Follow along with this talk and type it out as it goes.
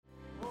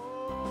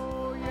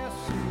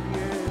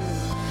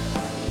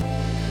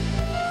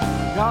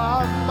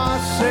God my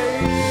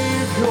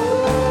Savior,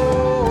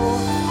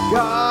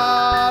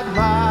 God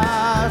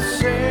my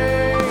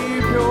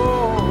Savior,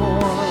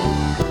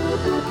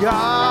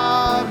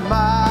 God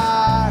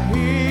my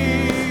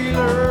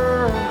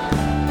healer,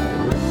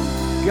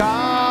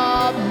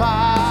 God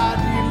my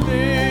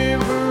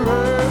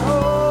deliverer.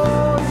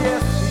 Oh,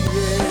 yes, He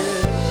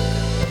is.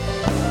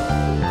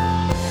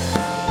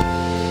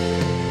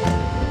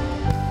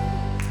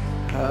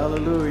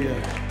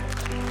 Hallelujah.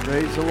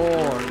 Praise the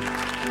Lord.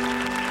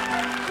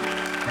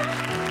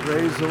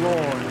 Praise the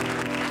Lord.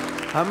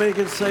 How many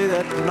can say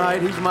that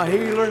tonight? He's my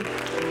healer.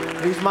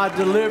 He's my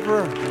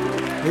deliverer.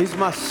 He's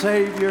my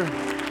Savior.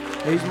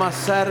 He's my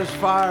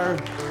satisfier.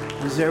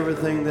 He's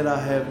everything that I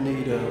have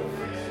need of.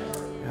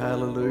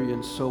 Hallelujah,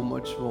 and so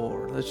much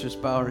more. Let's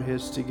just bow our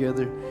heads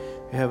together. If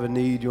you have a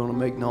need you want to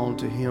make known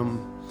to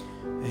Him,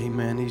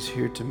 amen. He's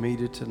here to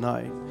meet it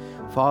tonight.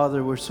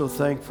 Father, we're so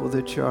thankful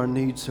that you're our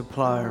need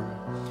supplier.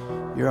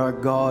 You're our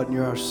God and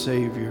you're our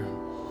Savior.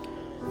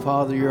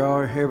 Father, you're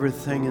our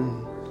everything.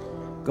 And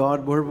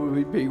God, where would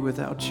we be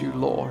without you,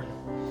 Lord?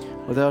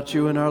 Without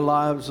you in our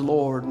lives,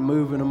 Lord,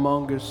 moving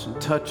among us and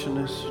touching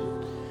us,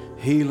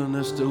 healing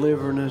us,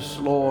 delivering us,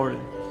 Lord,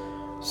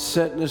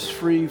 setting us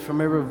free from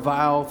every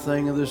vile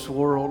thing of this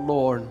world,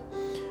 Lord.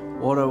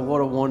 What a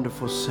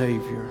wonderful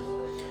Savior.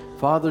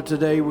 Father,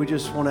 today we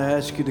just want to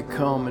ask you to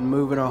come and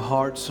move in our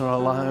hearts and our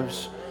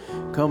lives.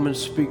 Come and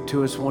speak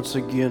to us once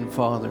again,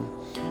 Father.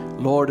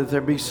 Lord, if there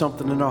be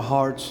something in our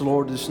hearts,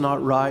 Lord, that's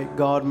not right,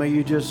 God, may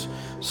you just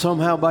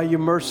somehow by your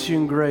mercy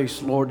and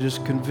grace, Lord,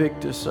 just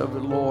convict us of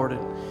it, Lord.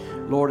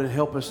 And Lord, and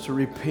help us to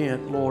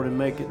repent, Lord, and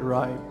make it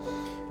right.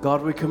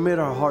 God, we commit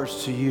our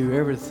hearts to you,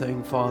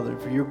 everything, Father,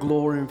 for your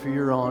glory and for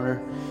your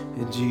honor.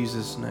 In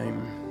Jesus'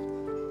 name,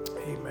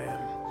 amen.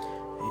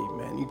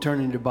 Amen. You turn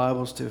in your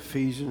Bibles to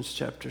Ephesians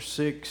chapter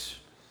 6.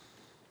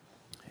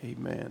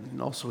 Amen. And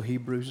also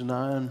Hebrews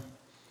 9.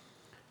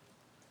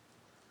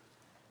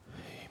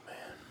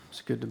 It's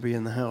good to be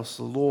in the house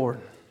of the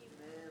Lord.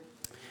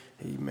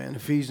 Amen. Amen.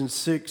 Ephesians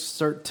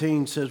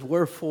 6:13 says,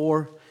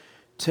 "Wherefore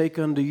take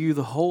unto you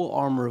the whole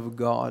armor of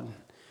God,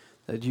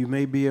 that you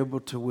may be able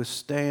to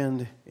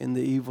withstand in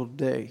the evil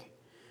day.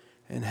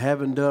 And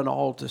having done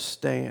all to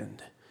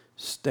stand,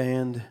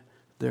 stand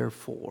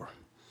therefore."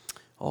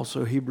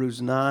 Also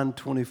Hebrews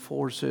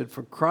 9:24 said,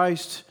 "For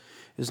Christ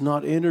is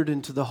not entered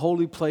into the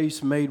holy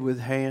place made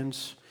with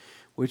hands,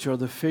 which are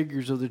the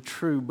figures of the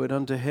true, but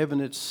unto heaven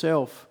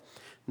itself,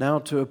 now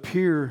to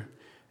appear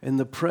in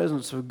the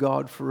presence of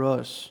God for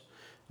us.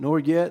 Nor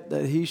yet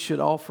that he should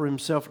offer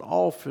himself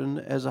often,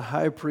 as a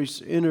high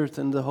priest entereth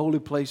into the holy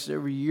place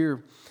every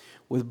year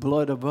with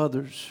blood of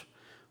others.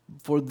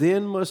 For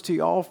then must he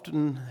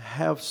often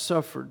have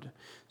suffered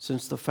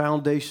since the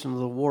foundation of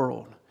the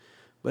world.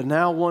 But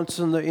now once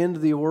in the end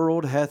of the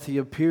world hath he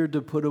appeared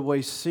to put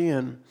away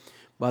sin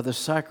by the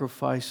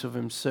sacrifice of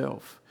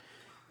himself.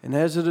 And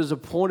as it is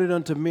appointed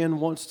unto men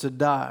once to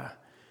die,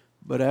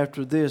 but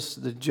after this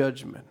the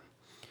judgment.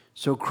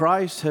 So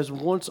Christ has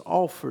once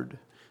offered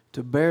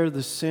to bear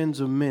the sins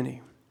of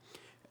many.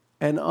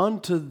 And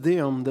unto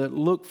them that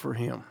look for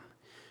him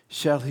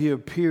shall he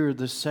appear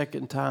the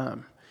second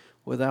time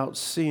without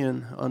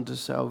sin unto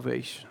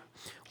salvation."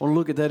 I want to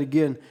look at that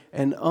again.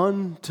 "And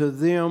unto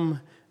them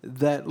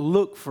that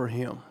look for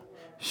him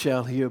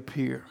shall he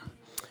appear."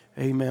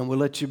 Amen. We'll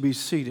let you be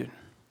seated.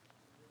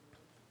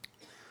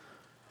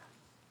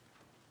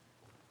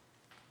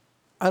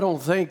 I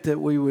don't think that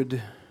we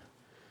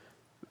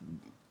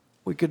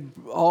could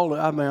all,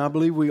 I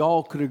believe we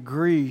all could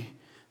agree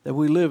that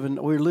we're living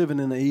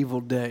in an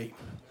evil day.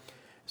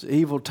 It's an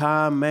evil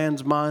time.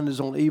 Man's mind is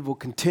on evil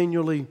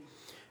continually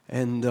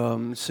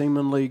and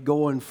seemingly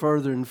going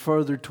further and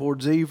further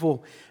towards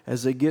evil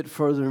as they get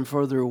further and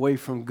further away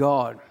from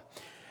God.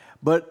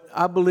 But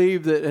I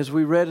believe that as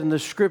we read in the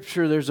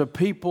scripture, there's a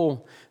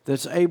people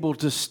that's able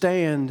to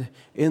stand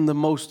in the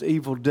most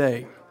evil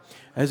day.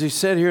 As he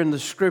said here in the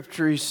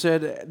scripture, he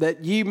said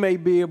that ye may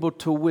be able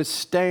to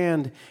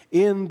withstand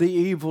in the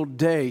evil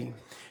day.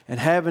 And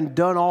having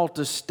done all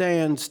to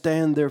stand,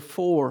 stand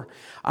therefore.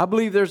 I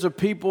believe there's a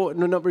people,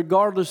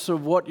 regardless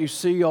of what you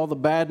see, all the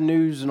bad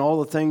news and all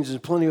the things, there's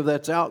plenty of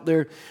that's out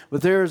there.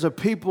 But there's a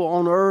people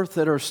on earth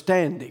that are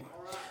standing.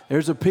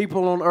 There's a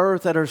people on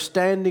earth that are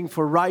standing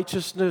for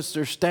righteousness.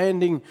 They're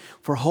standing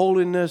for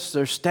holiness.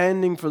 They're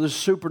standing for the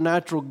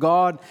supernatural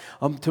God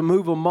to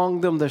move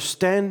among them. They're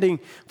standing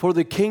for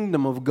the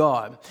kingdom of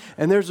God.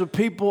 And there's a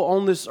people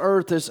on this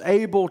earth that's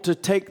able to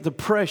take the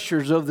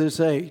pressures of this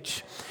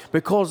age,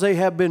 because they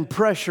have been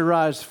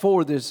pressurized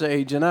for this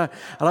age. And I'd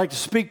like to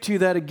speak to you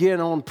that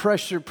again on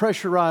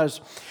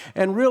pressurized,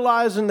 and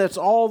realizing that's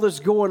all that's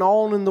going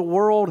on in the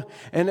world.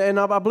 And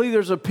I believe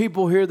there's a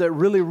people here that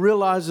really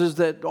realizes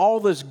that all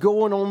that's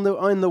going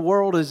on in the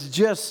world is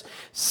just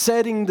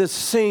setting the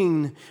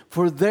scene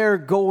for their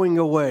going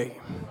away.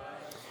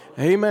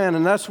 Amen.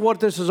 And that's what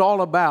this is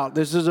all about.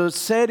 This is a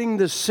setting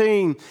the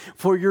scene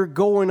for your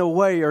going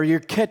away, or you're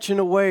catching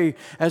away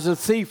as a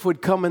thief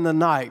would come in the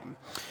night.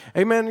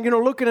 Amen.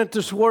 Looking at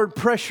this word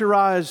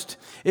pressurized,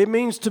 it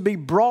means to be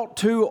brought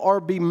to or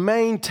be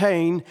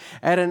maintained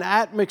at an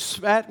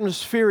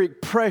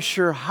atmospheric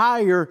pressure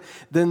higher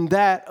than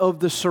that of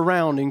the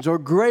surroundings or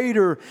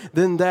greater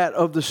than that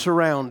of the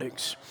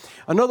surroundings.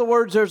 In other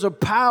words, there's a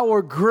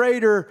power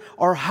greater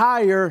or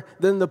higher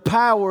than the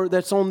power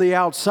that's on the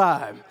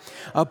outside.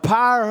 A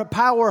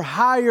power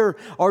higher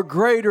or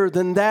greater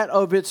than that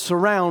of its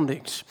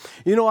surroundings.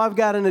 I've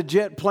got in a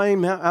jet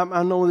plane.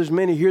 I know there's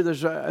many here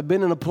that's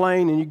been in a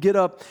plane, and you get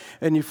up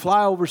and you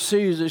fly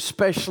overseas,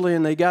 especially,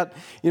 and they got,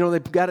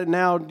 they've got it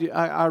now.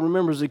 I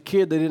remember as a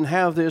kid they didn't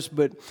have this,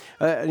 but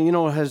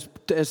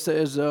as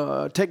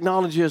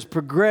technology has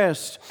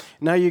progressed,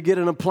 now you get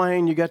in a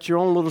plane, you got your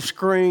own little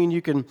screen,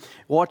 you can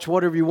watch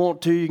whatever you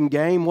want to, you can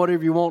game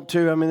whatever you want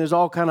to. I mean, there's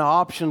all kind of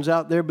options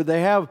out there, but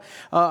they have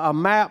a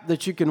map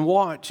that you can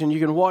watch, and you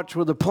can watch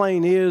where the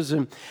plane is,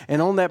 and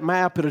on that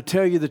map it'll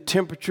tell you the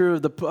temperature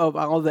of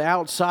the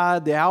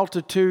outside, the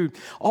altitude,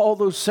 all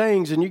those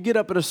things. And you get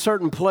up at a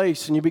certain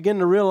place and you begin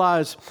to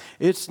realize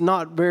it's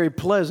not very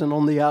pleasant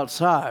on the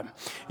outside.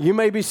 You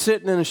may be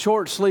sitting in a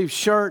short sleeve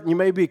shirt and you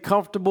may be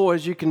comfortable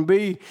as you can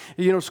be,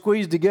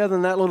 squeezed together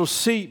in that little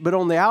seat, but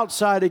on the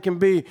outside it can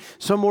be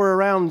somewhere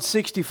around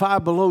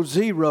 65 below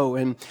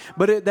zero.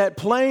 But that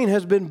plane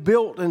has been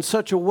built in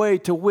such a way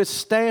to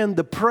withstand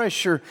the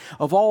pressure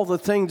of all the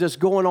things that's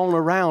going on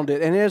around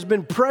it. And it has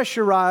been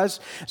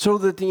pressurized so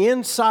that the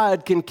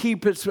inside can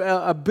keep its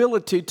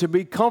ability to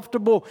be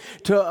comfortable,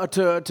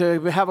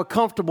 to have a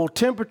comfortable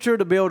temperature,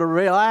 to be able to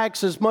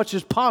relax as much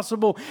as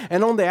possible.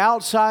 And on the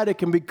outside, it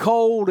can be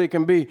cold. It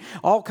can be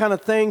all kind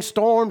of things,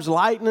 storms,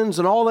 lightnings,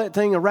 and all that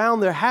thing around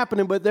there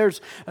happening. But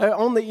there's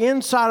on the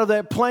inside of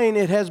that plane,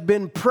 it has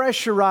been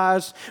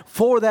pressurized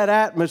for that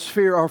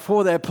atmosphere or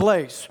for that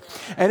place.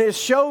 And it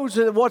shows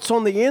that what's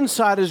on the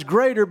inside is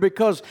greater,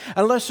 because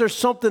unless there's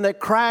something that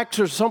cracks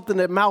or something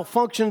that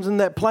malfunctions in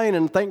that plane,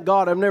 and thank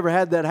God I've never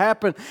had that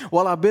happen.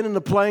 While I've been in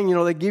the plane,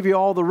 they give you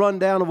all the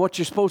rundown of what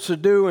you're supposed to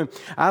do, and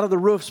out of the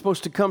roof's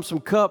supposed to come some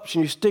cups,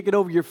 and you stick it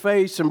over your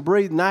face and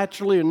breathe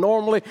naturally and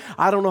normally.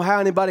 I don't know how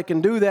anybody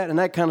can do that in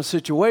that kind of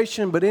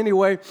situation, but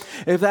anyway,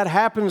 if that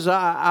happens,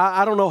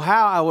 I don't know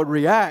how I would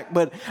react,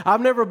 but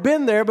I've never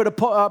been there, but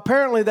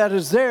apparently that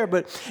is there.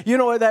 But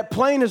that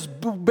plane is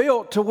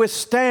built to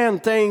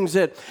withstand things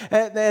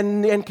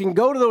and can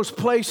go to those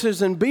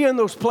places and be in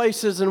those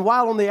places, and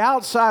while on the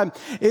outside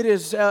it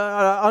is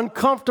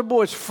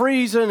uncomfortable, it's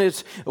freezing,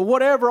 it's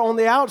whatever on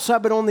the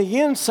outside, but on the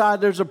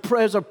inside there's a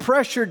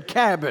pressured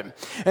cabin,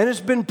 and it's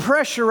been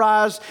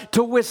pressurized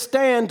to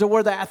withstand to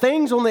where the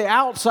things on the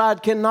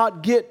outside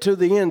cannot get to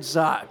the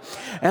inside.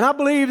 And I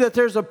believe that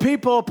there's a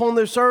people upon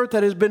this earth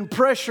that has been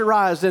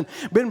pressurized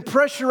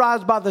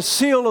by the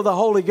seal of the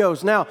Holy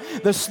Ghost. Now,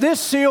 this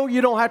seal,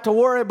 you don't have to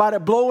worry about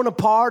it blowing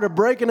apart or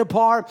breaking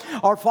apart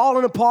or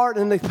falling apart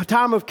in the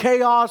time of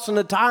chaos and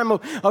the time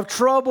of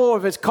trouble.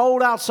 If it's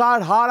cold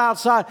outside, hot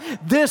outside,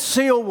 this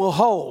seal will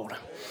hold.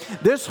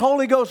 This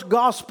Holy Ghost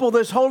gospel,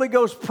 this Holy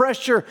Ghost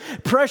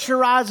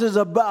pressurizes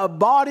a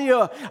body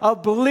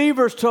of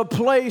believers to a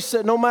place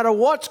that no matter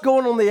what's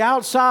going on the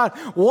outside,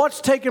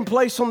 what's taking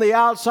place on the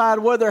outside,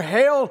 whether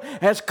hell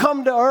has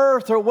come to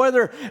earth or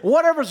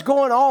whatever's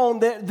going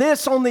on, that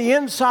this on the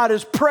inside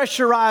is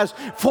pressurized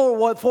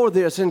for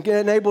this and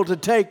able to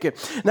take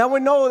it. Now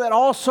we know that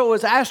also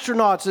as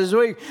astronauts, as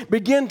we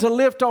begin to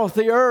lift off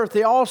the earth,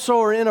 they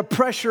also are in a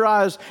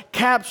pressurized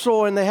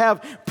capsule, and they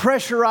have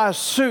pressurized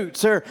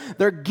suits.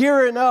 They're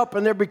gearing up,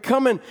 and they're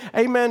becoming,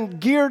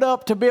 geared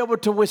up to be able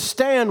to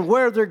withstand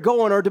where they're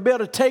going or to be able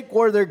to take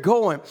where they're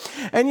going.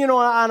 And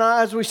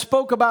as we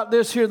spoke about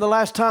this here the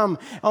last time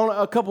on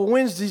a couple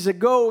Wednesdays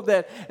ago,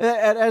 that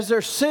as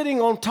they're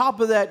sitting on top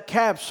of that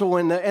capsule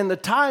and the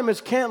time is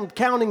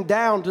counting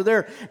down to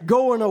their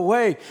going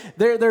away,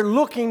 they're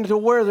looking to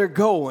where they're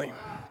going.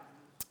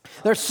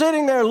 They're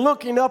sitting there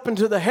looking up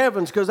into the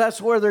heavens because that's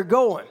where they're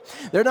going.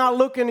 They're not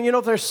looking,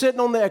 if they're sitting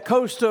on the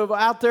coast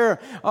out there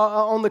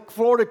on the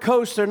Florida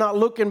coast, they're not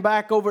looking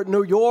back over at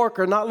New York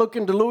or not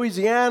looking to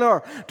Louisiana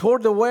or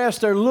toward the west.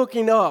 They're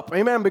looking up,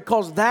 amen,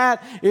 because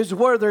that is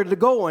where they're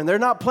going. They're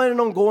not planning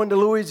on going to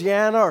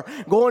Louisiana or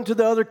going to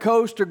the other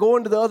coast or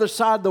going to the other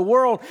side of the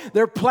world.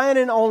 They're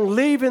planning on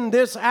leaving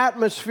this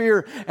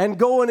atmosphere and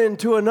going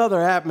into another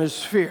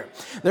atmosphere.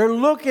 They're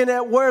looking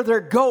at where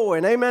they're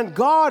going, amen.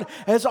 God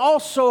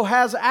also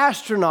has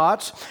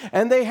astronauts,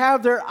 and they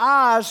have their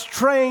eyes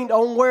trained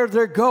on where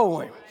they're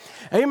going.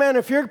 Amen.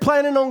 If you're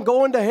planning on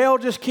going to hell,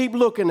 just keep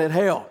looking at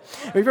hell.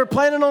 If you're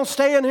planning on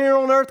staying here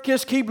on earth,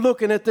 just keep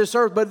looking at this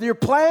earth. But if you're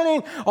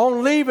planning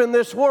on leaving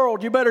this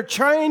world, you better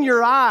train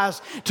your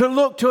eyes to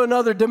look to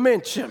another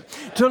dimension,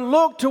 to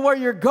look to where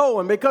you're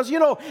going. Because,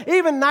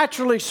 even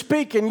naturally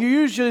speaking, you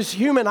use your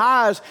human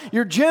eyes,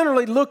 you're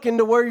generally looking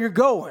to where you're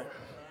going.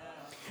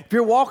 If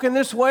you're walking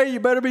this way,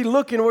 you better be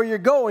looking where you're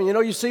going. You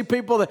know, you see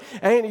people that,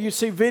 and you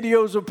see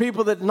videos of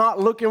people that not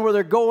looking where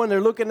they're going. They're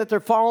looking at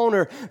their phone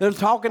or they're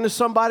talking to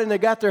somebody and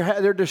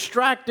they're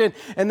distracted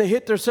and they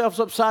hit themselves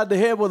upside the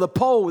head with a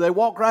pole. They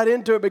walk right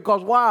into it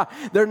because why?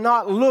 They're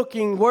not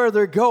looking where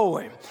they're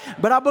going.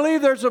 But I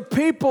believe there's a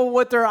people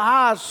with their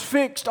eyes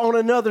fixed on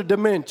another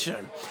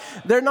dimension.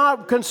 They're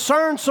not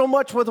concerned so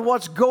much with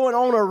what's going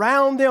on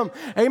around them.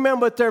 Amen.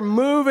 But they're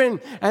moving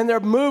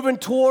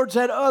towards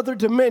that other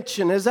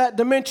dimension. As that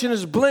dimension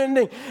is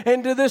blending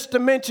into this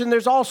dimension,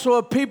 there's also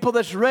a people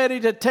that's ready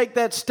to take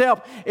that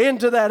step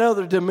into that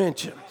other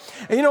dimension.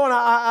 And you know, and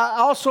I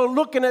also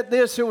looking at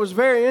this, it was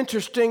very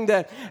interesting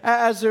that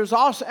as there's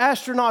also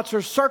astronauts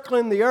are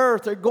circling the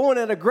earth, they're going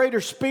at a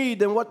greater speed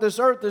than what this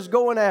earth is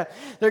going at.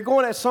 They're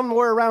going at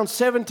somewhere around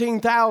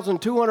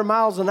 17,200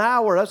 miles an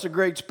hour. That's a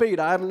great speed.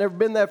 I haven't never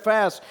been that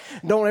fast.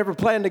 Don't ever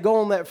plan to go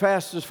on that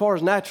fast as far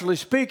as naturally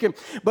speaking.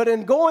 But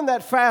in going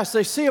that fast,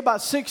 they see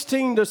about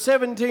 16 to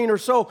 17 or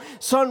so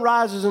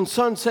sunrises and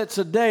sunsets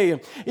a day.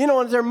 And, you know,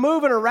 as they're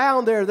moving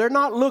around there, they're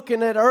not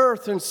looking at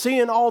earth and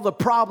seeing all the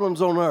problems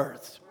on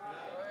earth.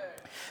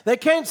 They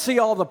can't see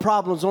all the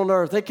problems on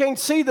earth. They can't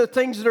see the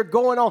things that are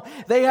going on.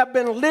 They have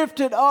been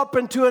lifted up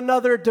into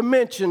another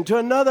dimension, to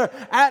another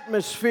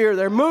atmosphere.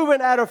 They're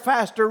moving at a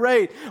faster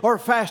rate or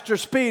faster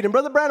speed. And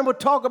Brother Branham would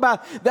talk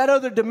about that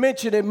other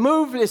dimension.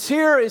 It's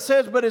here, it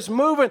says, but it's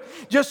moving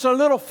just a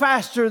little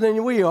faster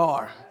than we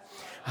are.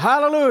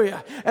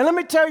 Hallelujah. And let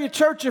me tell you,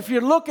 church, if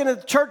you're looking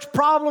at church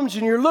problems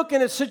and you're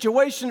looking at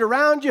situations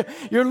around you,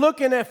 you're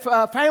looking at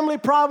family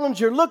problems,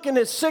 you're looking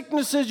at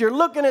sicknesses, you're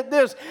looking at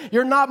this,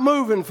 you're not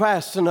moving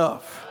fast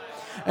enough.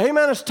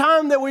 Amen. It's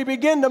time that we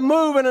begin to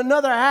move in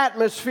another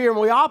atmosphere and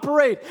we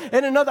operate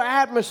in another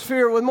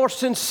atmosphere with more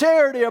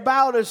sincerity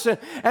about us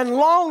and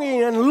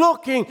longing and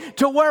looking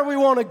to where we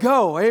want to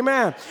go.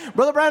 Amen.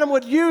 Brother Branham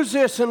would use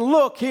this and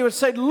look. He would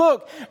say,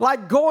 look,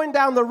 like going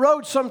down the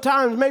road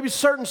sometimes, maybe a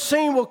certain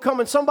scene will come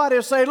and somebody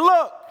will say,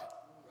 look.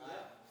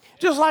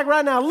 Just like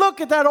right now,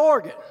 look at that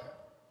organ.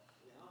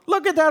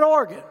 Look at that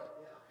organ.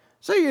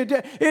 See,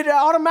 it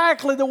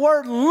automatically, the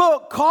word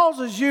look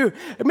causes you,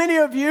 many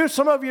of you,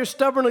 some of you are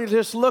stubbornly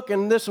just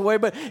looking this way,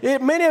 but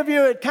many of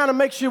you, it kind of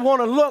makes you want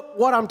to look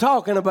what I'm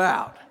talking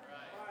about.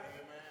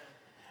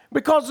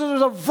 Because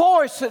there's a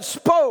voice that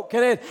spoke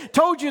and it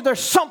told you there's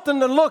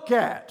something to look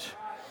at.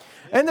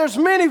 And there's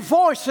many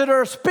voices that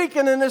are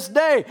speaking in this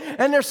day,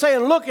 and they're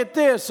saying, look at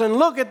this, and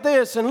look at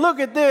this, and look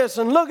at this,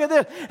 and look at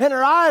this. And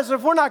our eyes,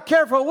 if we're not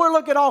careful, we'll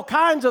look at all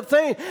kinds of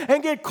things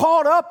and get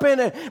caught up in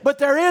it. But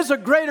there is a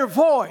greater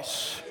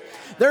voice.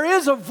 There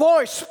is a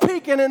voice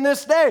speaking in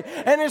this day,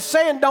 and it's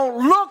saying,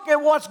 don't look at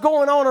what's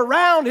going on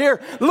around here.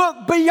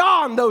 Look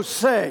beyond those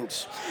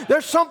things.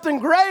 There's something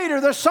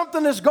greater. There's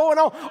something that's going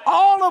on.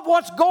 All of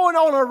what's going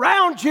on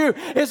around you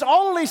is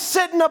only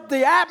setting up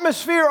the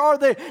atmosphere or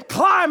the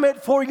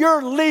climate for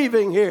your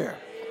leaving here.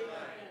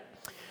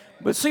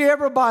 But see,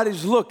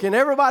 everybody's looking.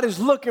 Everybody's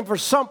looking for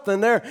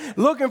something. They're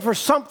looking for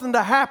something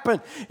to happen.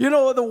 You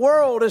know, the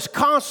world is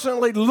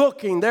constantly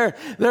looking. They're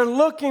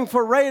looking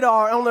for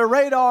radar on their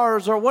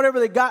radars or whatever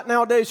they got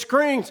nowadays,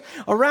 screens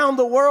around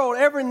the world,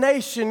 every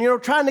nation, you know,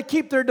 trying to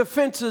keep their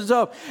defenses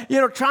up, you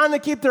know, trying to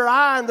keep their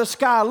eye in the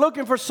sky,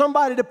 looking for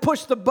somebody to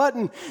push the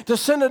button to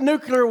send a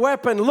nuclear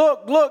weapon.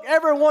 Look,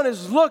 everyone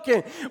is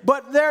looking.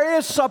 But there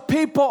is a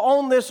people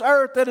on this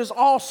earth that is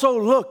also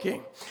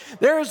looking.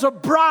 There is a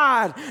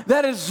bride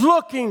that is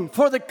looking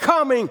for the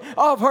coming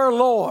of her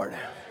Lord.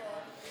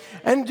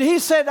 And he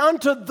said,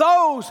 unto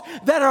those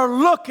that are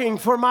looking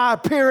for my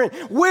appearing,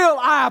 will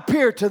I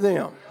appear to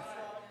them.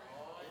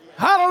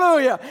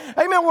 Hallelujah.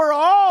 Amen. We're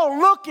all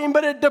looking,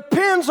 but it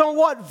depends on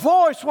what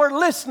voice we're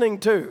listening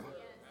to.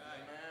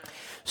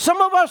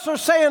 Some of us are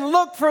saying,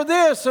 look for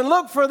this and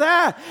look for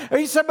that. And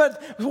he said,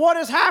 but what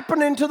is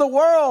happening to the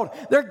world?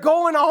 They're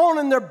going on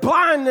in their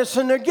blindness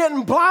and they're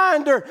getting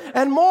blinder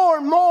and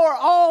more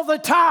all the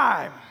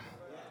time.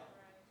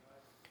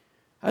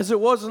 As it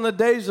was in the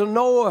days of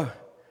Noah,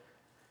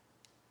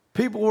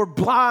 people were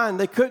blind.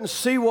 They couldn't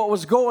see what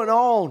was going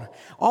on,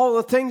 all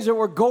the things that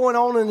were going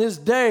on in his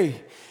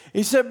day.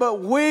 He said,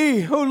 but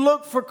we who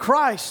look for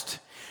Christ,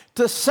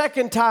 the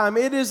second time,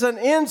 it is an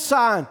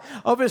ensign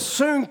of his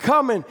soon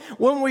coming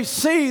when we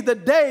see the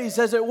days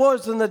as it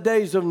was in the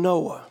days of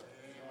Noah.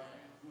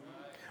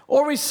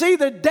 Or we see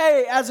the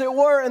day as it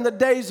were in the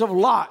days of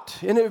Lot.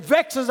 And it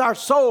vexes our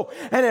soul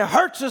and it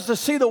hurts us to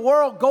see the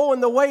world going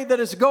the way that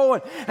it's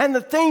going and the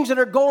things that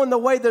are going the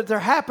way that they're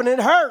happening. It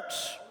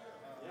hurts.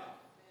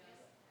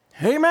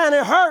 Amen.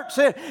 It hurts.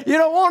 You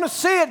don't want to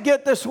see it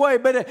get this way,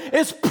 but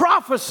it's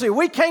prophecy.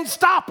 We can't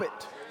stop it.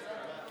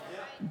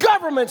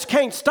 Governments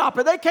can't stop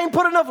it. They can't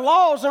put enough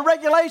laws and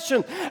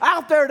regulations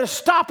out there to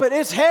stop it.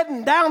 It's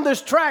heading down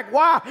this track.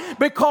 Why?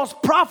 Because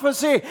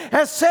prophecy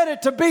has said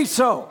it to be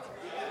so.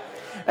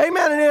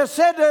 Amen. And it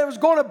said that it was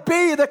going to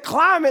be the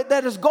climate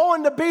that is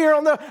going to be here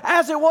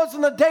as it was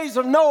in the days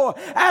of Noah,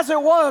 as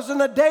it was in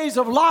the days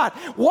of Lot.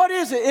 What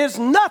is it? It's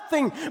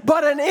nothing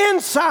but an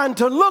ensign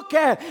to look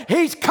at.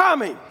 He's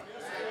coming.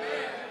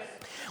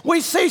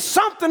 We see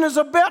something is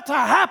about to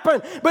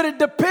happen, but it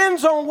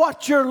depends on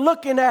what you're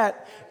looking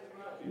at,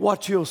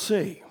 what you'll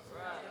see.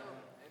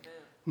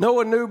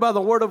 Noah knew by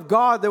the word of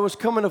God there was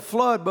coming a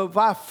flood, but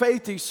by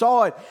faith he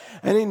saw it,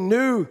 and he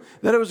knew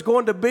that it was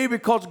going to be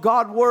because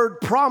God's word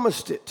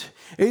promised it.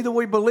 Either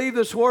we believe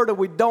this word or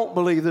we don't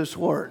believe this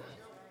word.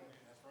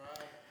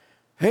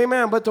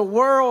 Amen. But the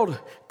world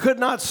could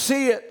not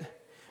see it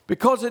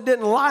because it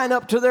didn't line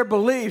up to their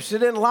beliefs. It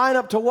didn't line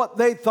up to what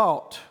they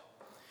thought.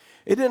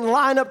 It didn't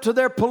line up to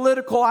their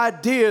political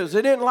ideas.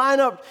 It didn't line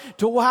up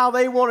to how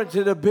they wanted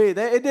it to be. It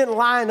didn't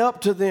line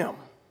up to them.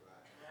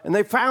 And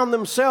they found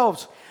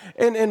themselves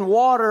in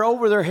water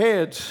over their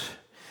heads.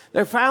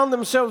 They found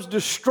themselves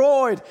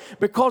destroyed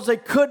because they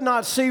could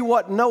not see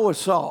what Noah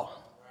saw.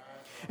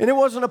 And it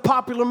wasn't a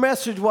popular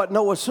message what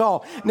Noah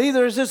saw.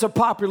 Neither is this a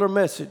popular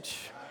message.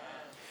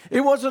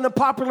 It wasn't a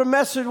popular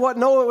message what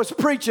Noah was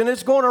preaching.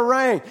 It's going to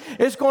rain.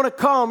 It's going to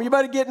come. You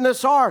better get in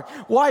this ark.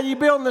 Why are you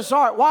building this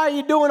ark? Why are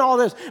you doing all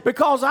this?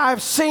 Because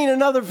I've seen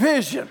another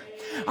vision.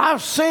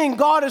 I've seen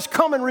God has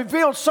come and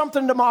revealed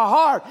something to my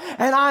heart,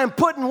 and I am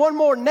putting one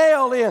more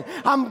nail in.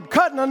 I'm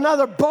cutting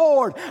another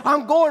board.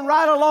 I'm going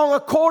right along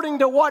according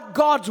to what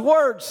God's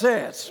word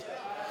says.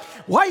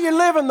 Why are you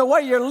living the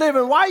way you're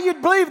living? Why you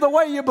believe the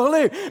way you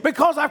believe?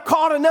 Because I've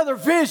caught another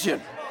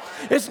vision.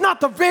 It's not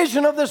the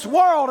vision of this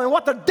world and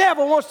what the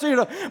devil wants you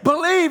to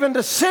believe and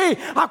to see.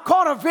 I've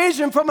caught a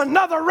vision from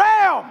another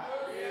realm.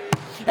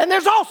 And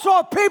there's also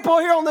a people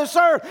here on this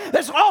earth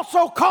that's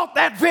also caught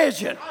that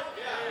vision.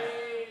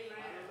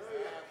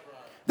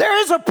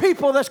 There is a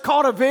people that's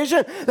caught a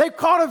vision. They've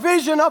caught a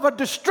vision of a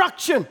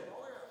destruction.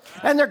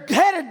 And they're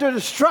headed to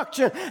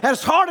destruction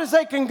as hard as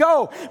they can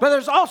go. But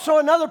there's also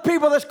another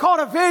people that's caught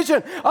a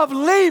vision of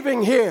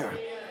leaving here.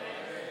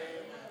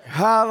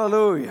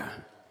 Hallelujah.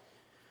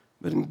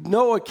 But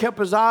Noah kept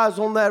his eyes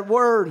on that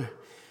word.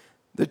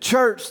 The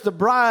church, the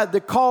bride, the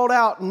called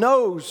out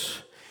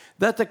knows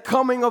that the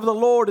coming of the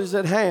Lord is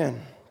at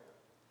hand.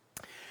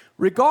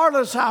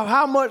 Regardless of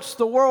how much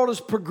the world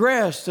has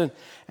progressed and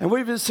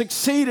we've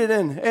succeeded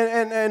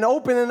in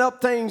opening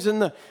up things in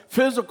the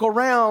physical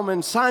realm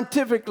and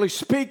scientifically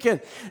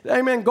speaking,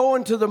 amen,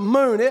 going to the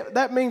moon,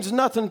 that means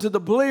nothing to the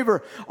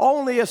believer,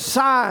 only a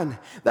sign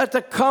that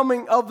the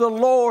coming of the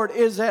Lord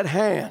is at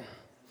hand.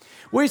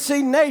 We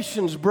see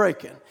nations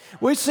breaking.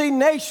 We see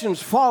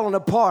nations falling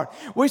apart.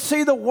 We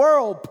see the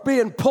world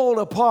being pulled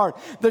apart.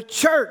 The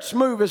church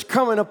move is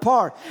coming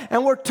apart.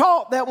 And we're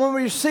taught that when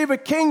we receive a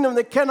kingdom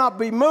that cannot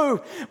be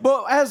moved,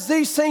 but as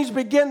these things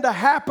begin to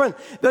happen,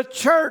 the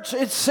church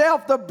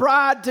itself, the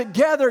bride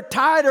together,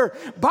 tighter,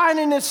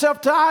 binding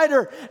itself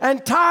tighter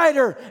and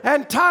tighter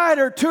and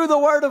tighter to the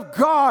word of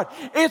God.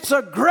 It's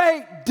a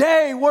great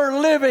day we're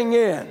living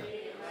in.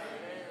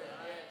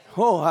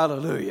 Oh,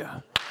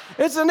 hallelujah.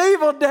 It's an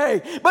evil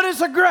day, but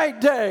it's a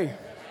great day.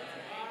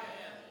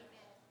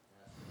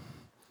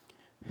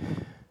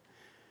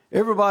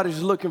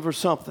 Everybody's looking for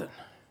something.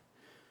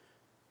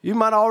 You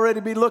might already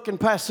be looking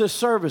past this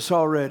service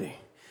already.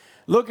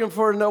 Looking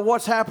for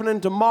what's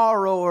happening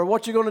tomorrow or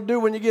what you're going to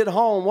do when you get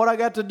home. What I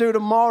got to do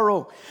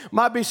tomorrow.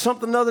 Might be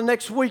something other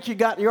next week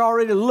you're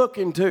already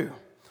looking to.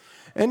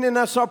 And then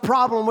that's our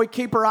problem. We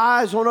keep our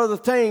eyes on other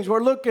things.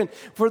 We're looking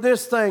for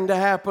this thing to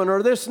happen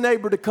or this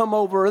neighbor to come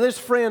over or this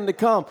friend to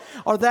come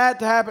or that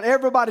to happen.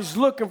 Everybody's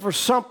looking for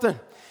something.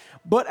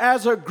 But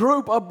as a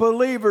group of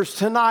believers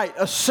tonight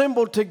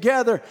assembled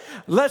together,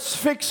 let's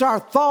fix our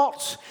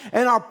thoughts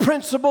and our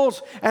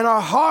principles and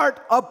our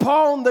heart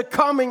upon the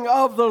coming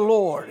of the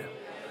Lord.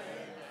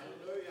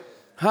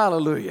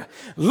 Hallelujah.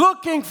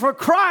 Looking for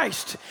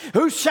Christ,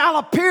 who shall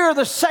appear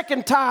the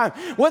second time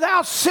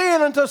without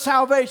sin unto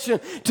salvation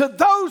to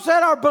those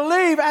that are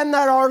believe and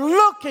that are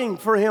looking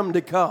for him to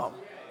come.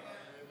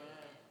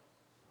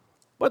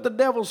 But the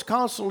devil's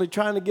constantly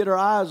trying to get our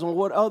eyes on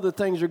what other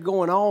things are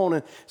going on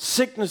and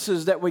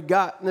sicknesses that we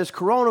got and this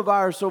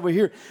coronavirus over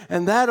here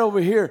and that over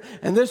here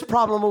and this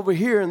problem over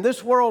here and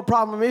this world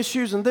problem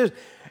issues and this.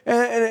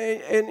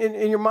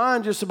 And your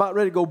mind just about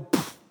ready to go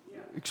poof,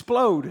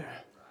 explode.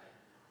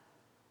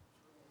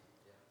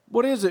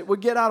 What is it? We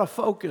get out of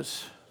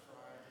focus.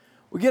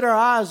 We get our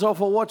eyes off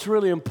of what's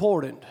really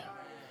important.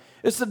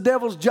 It's the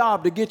devil's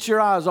job to get your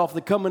eyes off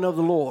the coming of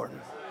the Lord.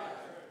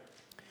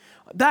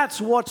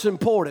 That's what's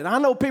important. I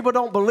know people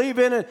don't believe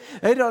in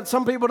it.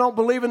 Some people don't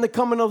believe in the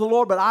coming of the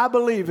Lord, but I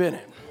believe in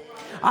it.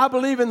 I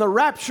believe in the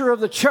rapture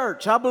of the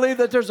church. I believe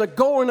that there's a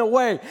going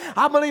away.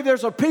 I believe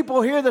there's a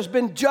people here that's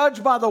been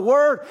judged by the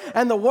Word,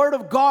 and the Word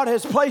of God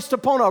has placed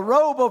upon a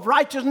robe of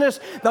righteousness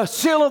the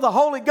seal of the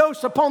Holy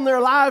Ghost upon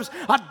their lives,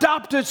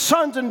 adopted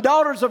sons and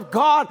daughters of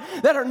God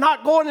that are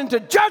not going into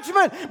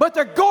judgment, but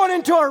they're going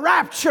into a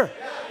rapture.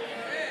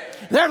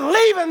 They're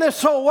leaving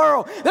this whole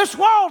world. This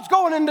world's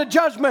going into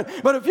judgment.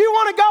 But if you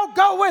want to go,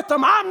 go with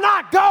them. I'm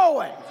not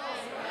going.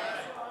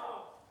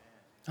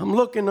 I'm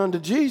looking unto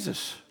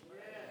Jesus.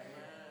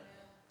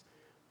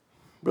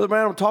 Brother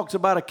Branham talks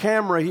about a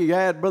camera he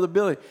had. Brother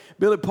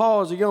Billy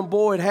Paul, as a young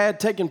boy,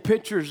 had taken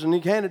pictures, and he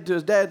handed it to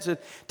his dad and said,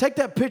 take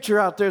that picture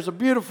out there. It's a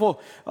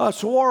beautiful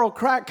saguaro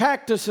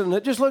cactus,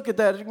 and just look at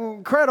that. It's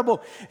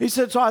incredible. He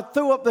said, so I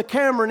threw up the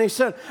camera, and he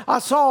said, I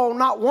saw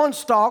not one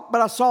stalk,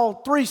 but I saw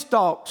 3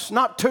 stalks.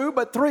 Not 2,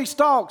 but 3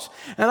 stalks.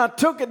 And I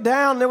took it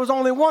down, and there was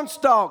only 1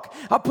 stalk.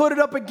 I put it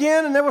up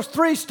again, and there was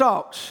 3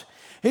 stalks.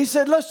 He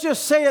said, let's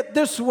just say it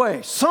this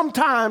way.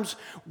 Sometimes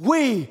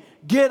we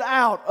get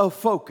out of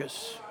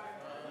focus.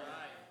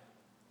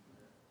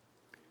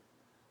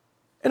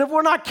 And if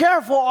we're not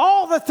careful,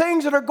 all the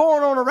things that are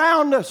going on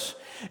around us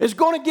is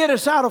going to get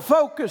us out of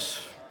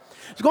focus.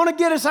 It's going to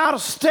get us out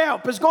of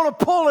step. It's going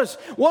to pull us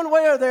one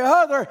way or the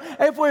other.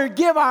 If we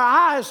give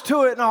our eyes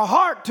to it and our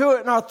heart to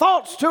it and our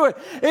thoughts to it,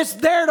 it's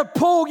there to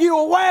pull you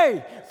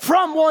away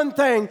from one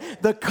thing,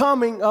 the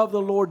coming of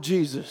the Lord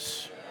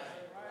Jesus.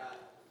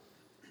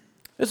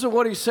 This is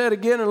what he said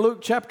again in Luke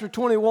chapter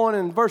 21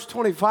 and verse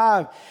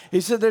 25.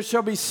 He said, there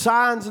shall be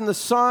signs in the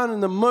sun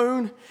and the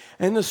moon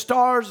and the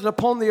stars, and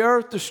upon the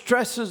earth the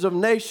stresses of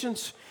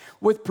nations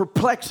with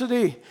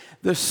perplexity,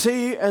 the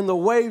sea and the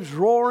waves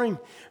roaring,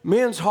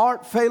 men's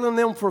heart failing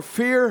them for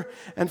fear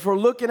and for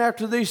looking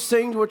after these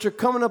things which are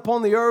coming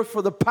upon the earth,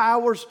 for the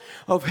powers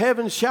of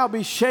heaven shall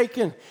be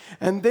shaken.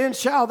 And then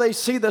shall they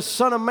see the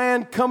Son of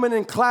Man coming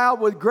in cloud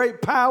with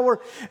great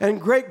power and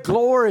great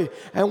glory.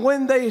 And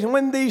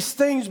when these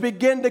things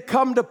begin to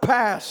come to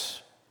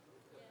pass,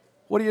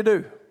 what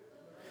do?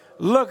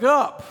 Look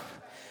up.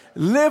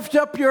 Lift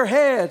up your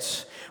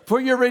heads, for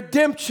your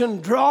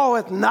redemption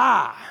draweth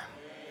nigh.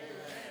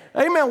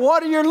 Amen.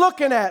 What are you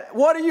looking at?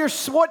 What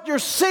you're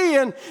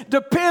seeing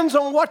depends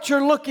on what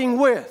you're looking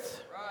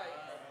with.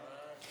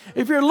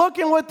 If you're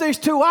looking with these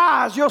 2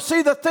 eyes, you'll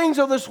see the things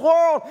of this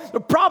world, the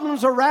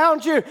problems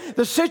around you,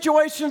 the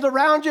situations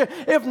around you.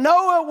 If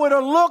Noah would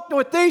have looked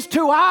with these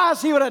 2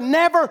 eyes, he would have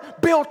never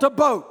built a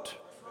boat.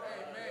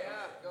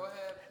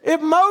 If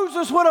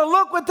Moses would have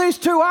looked with these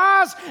 2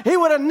 eyes, he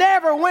would have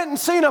never went and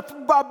seen a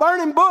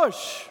burning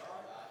bush.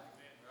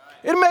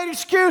 It made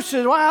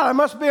excuses. Wow, there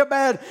must be a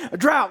bad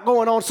drought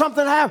going on.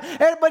 Something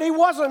happened. But he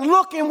wasn't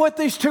looking with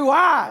these 2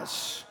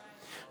 eyes.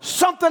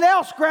 Something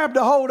else grabbed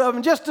a hold of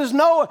him. Just as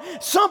Noah,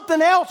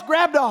 something else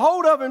grabbed a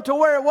hold of him to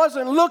where it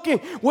wasn't looking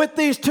with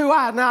these 2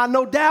 eyes. Now,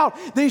 no doubt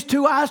these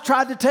 2 eyes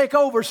tried to take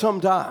over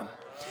sometime.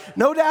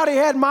 No doubt he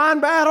had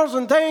mind battles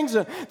and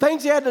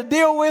things he had to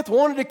deal with,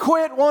 wanted to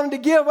quit, wanted to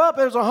give up.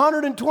 There's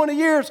 120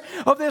 years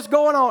of this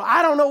going on.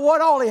 I don't know what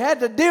all he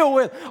had to deal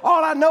with.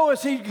 All I know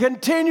is he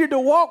continued to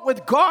walk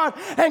with God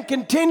and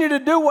continue to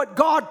do what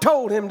God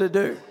told him to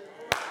do.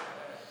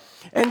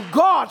 And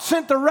God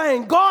sent the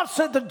rain. God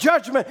sent the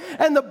judgment.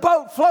 And the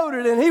boat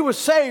floated and he was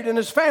saved and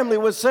his family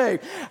was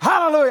saved.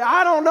 Hallelujah.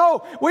 I don't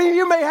know.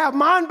 You may have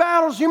mind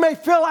battles. You may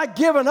feel like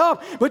giving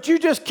up. But you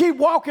just keep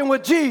walking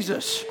with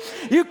Jesus.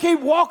 You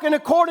keep walking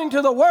according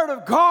to the word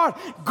of God.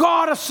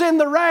 God will send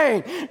the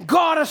rain.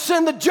 God will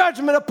send the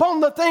judgment upon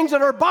the things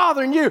that are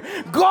bothering you.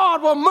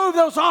 God will move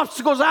those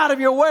obstacles out of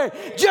your way.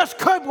 Just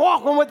keep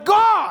walking with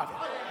God.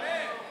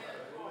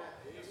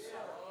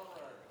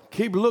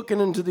 Keep looking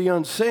into the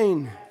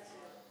unseen.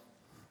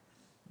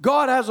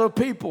 God has a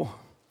people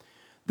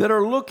that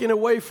are looking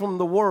away from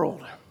the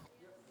world.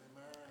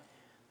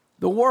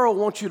 The world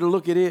wants you to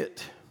look at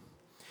it.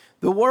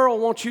 The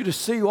world wants you to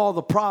see all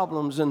the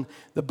problems and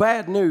the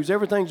bad news.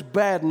 Everything's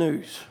bad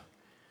news.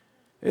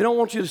 They don't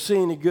want you to see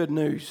any good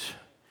news.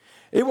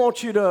 It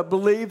wants you to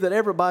believe that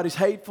everybody's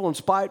hateful and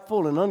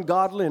spiteful and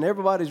ungodly and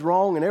everybody's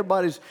wrong and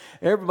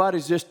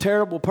everybody's just a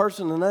terrible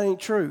person, and that ain't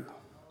true.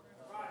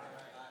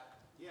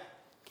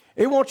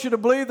 It wants you to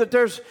believe that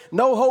there's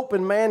no hope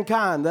in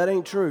mankind. That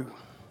ain't true.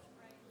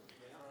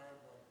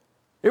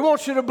 It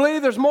wants you to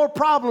believe there's more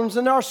problems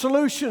than there are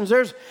solutions.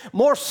 There's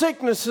more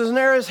sicknesses than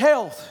there is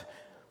health.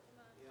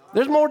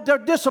 There's more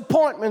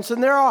disappointments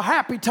than there are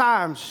happy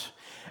times.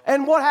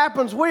 And what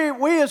happens,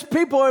 we as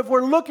people, if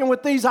we're looking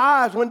with these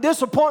eyes, when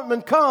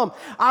disappointment comes,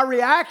 our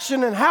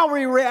reaction and how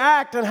we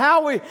react and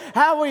how we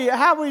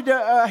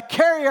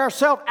carry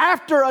ourselves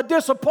after a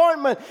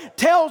disappointment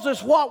tells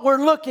us what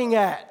we're looking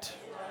at.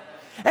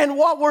 And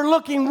what we're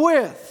looking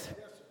with.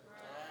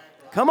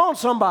 Come on,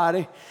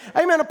 somebody.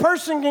 Amen. A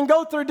person can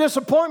go through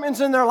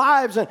disappointments in their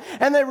lives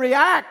and they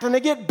react and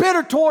they get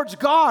bitter towards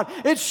God.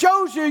 It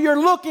shows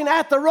you're looking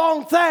at the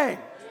wrong thing.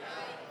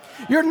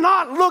 You're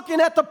not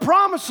looking at the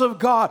promise of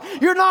God.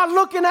 You're not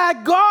looking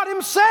at God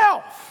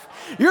himself.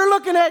 You're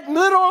looking at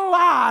little old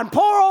I and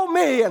poor old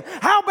me and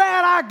how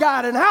bad I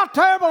got it and how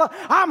terrible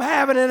I'm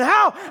having it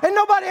and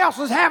nobody else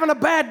is having a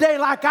bad day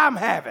like I'm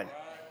having.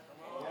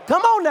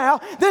 Come on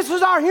now. This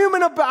is our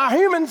human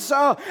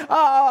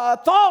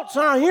thoughts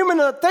and our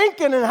human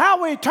thinking and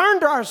how we turn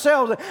to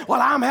ourselves.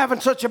 Well, I'm having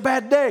such a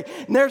bad day.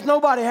 And there's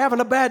nobody having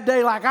a bad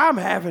day like I'm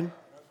having.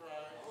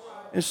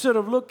 Instead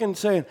of looking and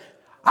saying,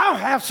 I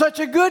have such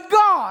a good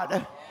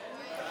God.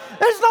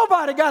 There's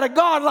nobody got a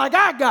God like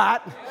I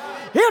got.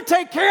 He'll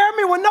take care of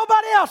me when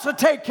nobody else will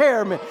take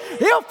care of me.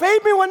 He'll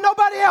feed me when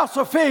nobody else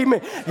will feed me.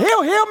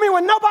 He'll heal me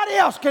when nobody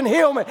else can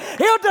heal me.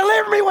 He'll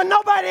deliver me when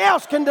nobody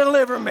else can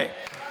deliver me.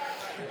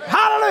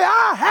 Hallelujah.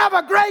 I have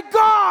a great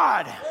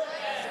God.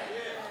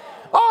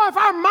 Oh, if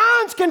our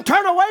minds can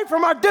turn away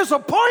from our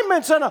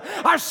disappointments and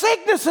our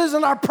sicknesses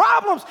and our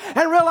problems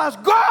and realize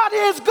God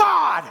is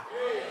God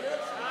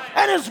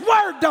and His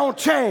word don't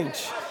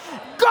change.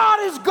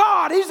 God is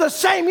God. He's the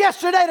same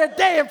yesterday,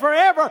 today, and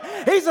forever.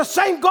 He's the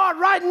same God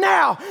right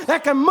now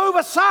that can move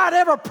aside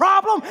every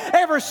problem,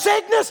 every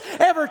sickness,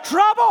 every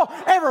trouble,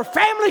 every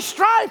family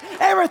strife,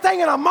 everything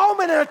in a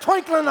moment, in a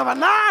twinkling of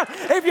an eye.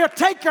 If you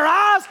take your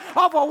eyes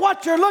off of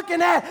what you're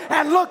looking at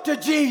and look to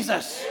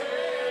Jesus.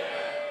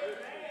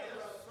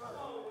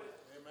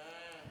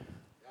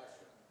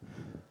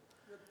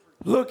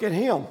 Look at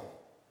Him.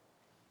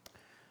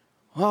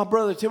 Well,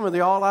 Brother Timothy,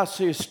 all I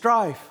see is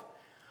strife.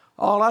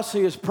 All I see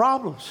is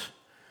problems.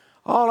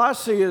 All I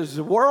see is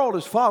the world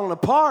is falling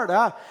apart.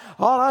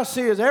 All I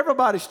see is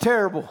everybody's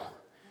terrible.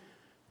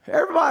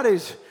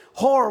 Everybody's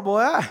horrible.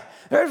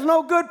 There's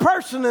no good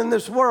person in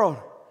this world.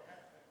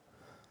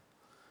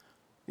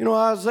 You know,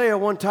 Isaiah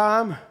one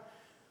time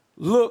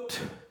looked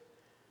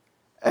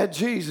at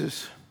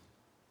Jesus.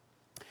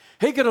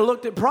 He could have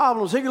looked at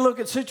problems. He could look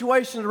at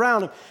situations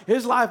around him.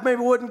 His life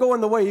maybe wouldn't go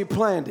in the way he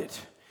planned it.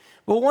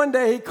 But one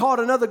day he caught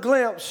another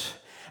glimpse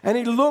and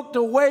he looked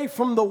away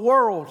from the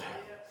world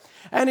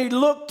and he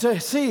looked to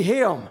see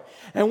Him.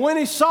 And when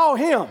he saw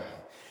Him,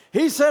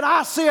 he said,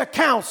 I see a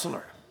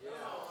counselor.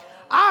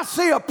 I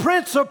see a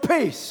Prince of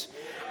Peace.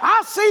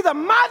 I see the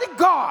mighty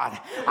God.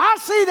 I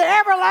see the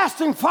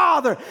everlasting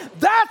Father.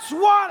 That's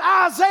what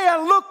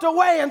Isaiah looked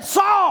away and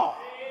saw.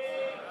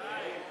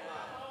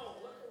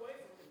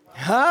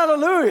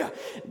 Hallelujah.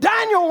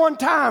 Daniel one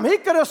time, he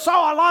could have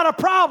saw a lot of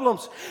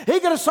problems. He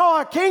could have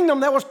saw a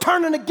kingdom that was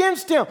turning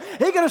against him.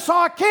 He could have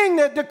saw a king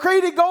that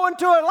decreed he go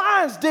into a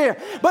lion's den.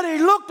 But he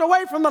looked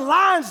away from the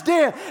lion's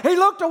den. He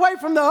looked away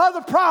from the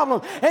other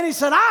problem. And he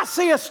said, I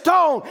see a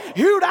stone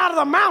hewed out of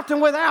the mountain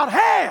without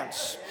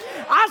hands.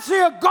 I see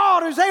a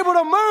God who's able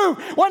to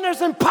move when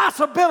there's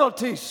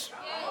impossibilities.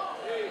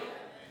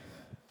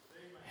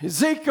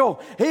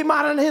 Ezekiel, he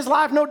might in his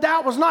life no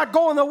doubt was not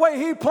going the way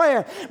he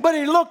planned, but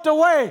he looked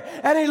away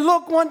and he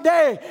looked one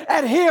day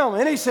at Him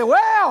and he said,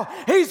 well,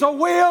 He's a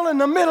wheel in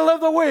the middle of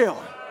the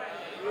wheel.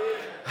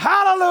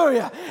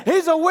 Hallelujah.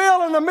 He's a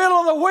wheel in the middle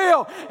of the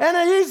wheel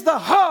and He's the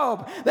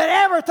hub that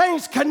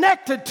everything's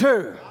connected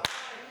to.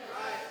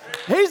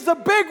 He's the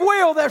big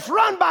wheel that's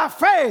run by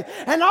faith,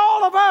 and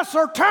all of us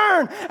are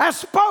turned as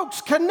spokes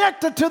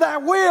connected to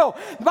that wheel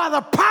by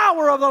the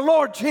power of the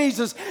Lord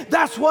Jesus.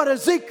 That's what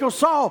Ezekiel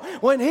saw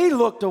when he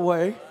looked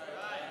away.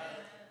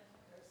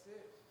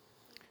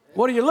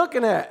 What are you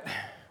looking at?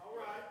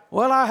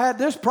 Well, I had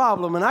this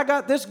problem, and I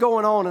got this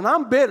going on, and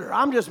I'm bitter.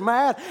 I'm just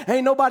mad.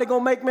 Ain't nobody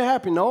going to make me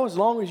happy. No, as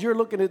long as you're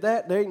looking at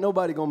that, there ain't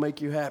nobody going to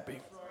make you happy.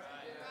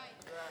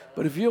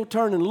 But if you'll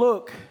turn and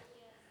look,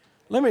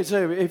 let me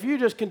say, if you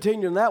just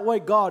continue in that way,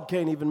 God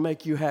can't even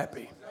make you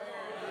happy.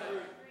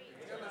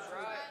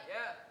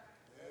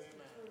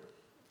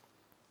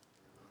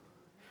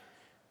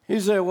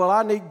 He said, well,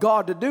 I need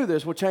God to do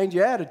this. Well, change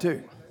your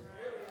attitude.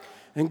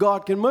 And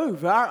God can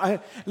move.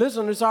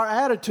 Listen, it's our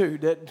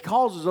attitude that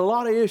causes a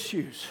lot of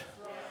issues.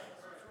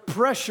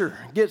 Pressure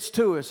gets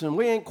to us, and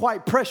we ain't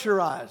quite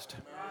pressurized.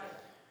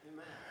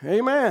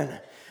 Amen.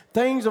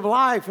 Things of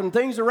life and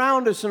things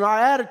around us and our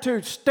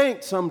attitude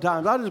stink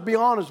sometimes. I'll just be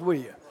honest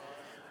with you.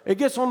 It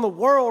gets on the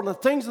world and the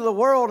things of the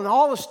world and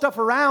all the stuff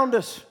around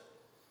us.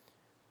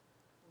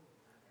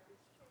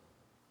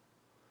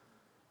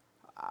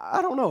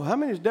 I don't know how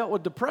many has dealt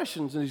with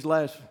depressions in these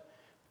last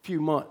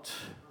few months.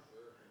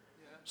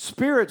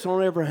 Spirits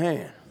on every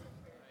hand.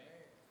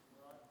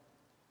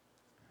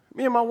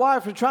 Me and my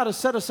wife would try to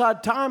set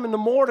aside time in the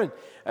morning,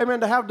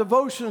 amen, to have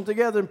devotions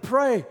together and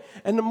pray.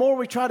 And the more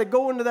we try to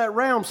go into that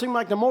realm, seems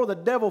like the more the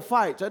devil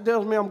fights. That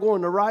tells me I'm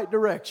going the right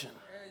direction.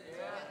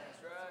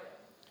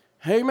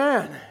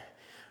 Amen.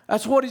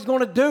 That's what he's going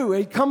to do.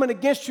 He's coming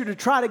against you to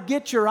try to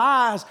get your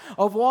eyes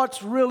of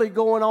what's really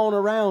going on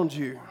around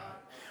you.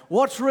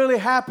 What's really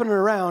happening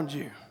around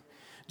you.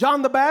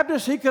 John the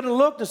Baptist, he could have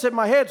looked and said,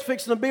 my head's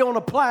fixing to be on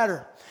a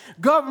platter.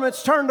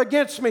 Government's turned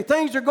against me.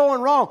 Things are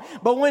going wrong.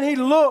 But when he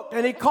looked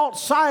and he caught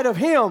sight of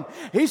Him,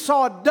 he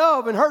saw a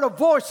dove and heard a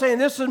voice saying,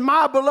 this is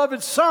my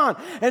beloved Son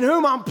in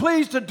whom I'm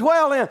pleased to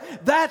dwell in.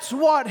 That's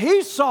what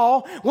he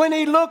saw when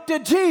he looked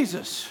at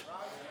Jesus.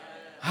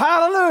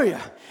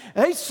 Hallelujah.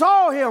 He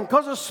saw Him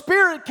because the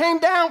Spirit came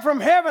down from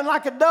heaven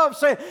like a dove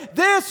saying,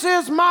 this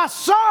is my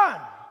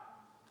Son.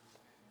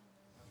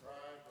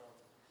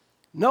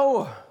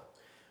 Noah,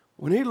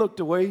 when he looked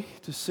away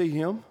to see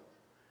Him,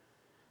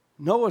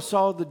 Noah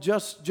saw the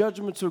just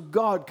judgments of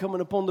God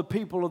coming upon the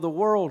people of the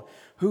world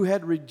who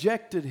had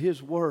rejected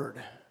His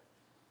word.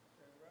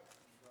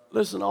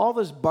 Listen, all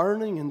this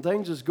burning and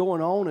things that's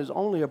going on is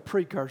only a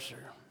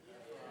precursor.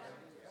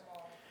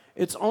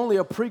 It's only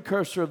a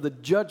precursor of the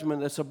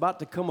judgment that's about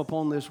to come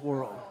upon this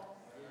world.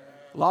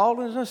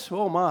 Lawlessness,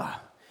 oh my.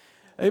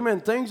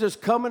 Amen. Things that's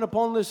coming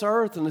upon this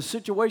earth and the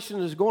situation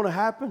that's going to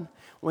happen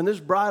when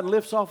this bride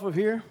lifts off of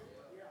here.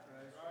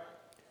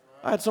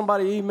 I had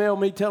somebody email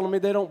me telling me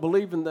they don't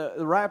believe in the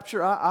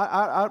rapture.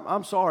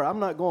 I'm sorry. I'm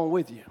not going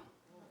with you.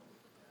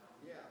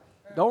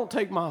 Don't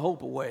take my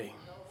hope away.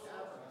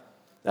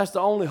 That's the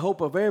only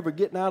hope of ever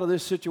getting out of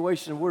this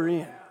situation we're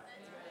in.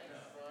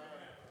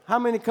 How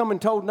many come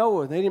and told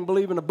Noah they didn't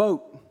believe in a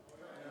boat?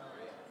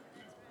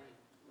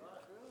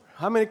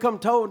 How many come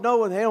and told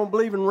Noah they don't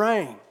believe in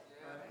rain?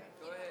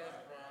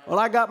 Well,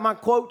 I got my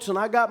quotes and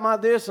I got my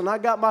this and I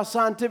got my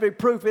scientific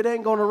proof. It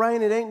ain't going to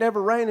rain. It ain't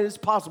never raining. It's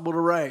possible to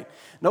rain.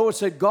 Noah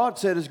said, God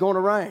said it's going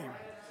to rain.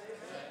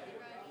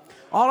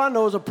 All I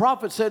know is a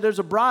prophet said there's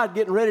a bride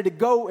getting ready to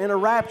go in a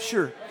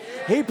rapture.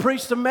 He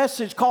preached a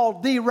message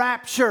called the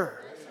rapture.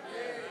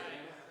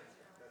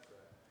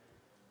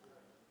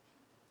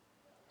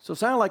 So it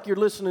sounds like you're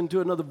listening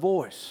to another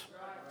voice.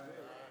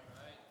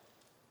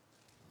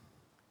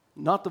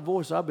 Not the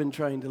voice I've been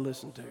trained to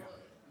listen to.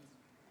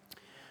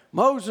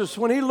 Moses,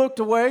 when he looked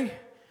away,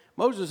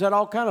 Moses had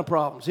all kind of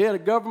problems. He had a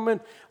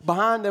government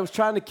behind that was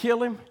trying to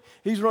kill him.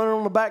 He's running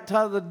on the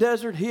backside of the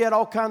desert. He had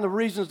all kinds of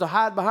reasons to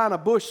hide behind a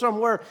bush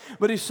somewhere.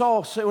 But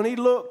when he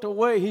looked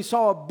away, he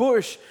saw a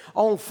bush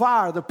on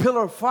fire. The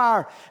pillar of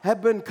fire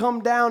had been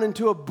come down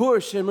into a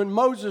bush. And when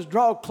Moses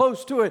drew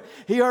close to it,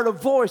 he heard a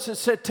voice that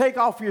said, take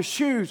off your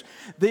shoes.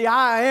 The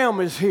I am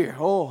is here.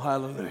 Oh,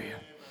 hallelujah.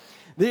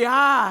 The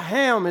I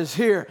am is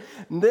here.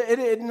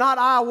 Not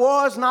I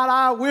was, not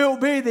I will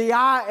be. The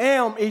I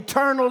am,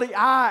 eternally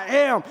I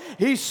am.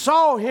 He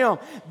saw him.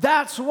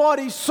 That's what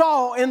he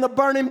saw in the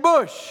burning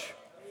bush.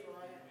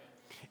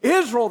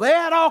 Israel, they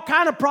had all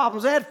kind of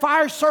problems. They had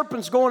fire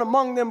serpents going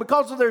among them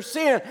because of their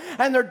sin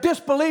and their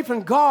disbelief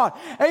in God.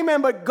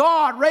 Amen. But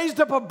God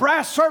raised up a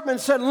brass serpent and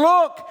said,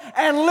 look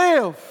and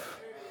live.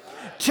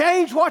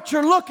 Change what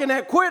you're looking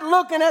at. Quit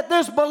looking at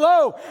this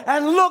below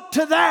and look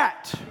to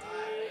that.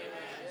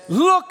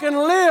 Look and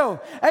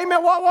live.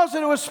 Amen. What was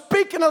it? It was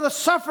speaking of the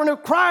suffering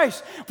of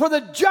Christ for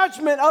the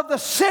judgment of the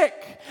sick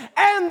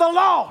and the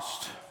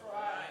lost.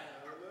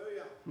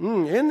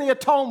 In the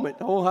atonement.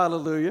 Oh,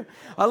 hallelujah.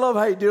 I love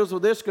how he deals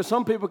with this because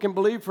some people can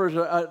believe for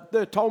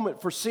the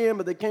atonement for sin,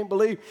 but they can't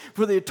believe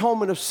for the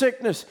atonement of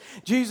sickness.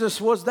 Jesus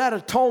was that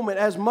atonement.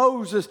 As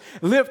Moses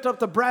lifted up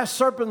the brass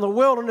serpent in the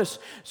wilderness,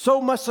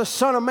 so must the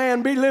Son of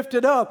Man be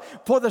lifted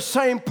up for the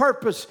same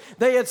purpose.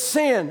 They had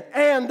sinned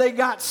and they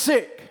got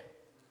sick.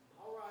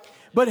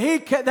 But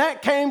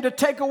that came to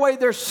take away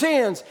their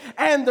sins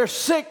and their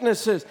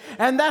sicknesses.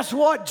 And that's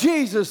what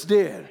Jesus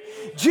did.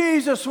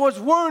 Jesus was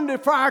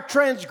wounded for our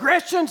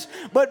transgressions,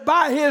 but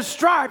by his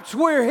stripes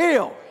we're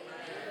healed.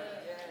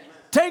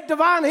 Take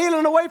divine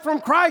healing away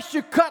from Christ,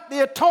 you cut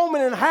the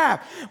atonement in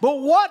half. But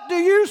what do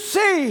you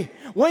see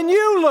when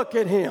you look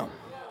at him?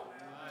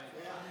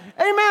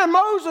 Amen.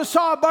 Moses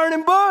saw a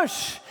burning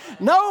bush.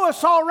 Noah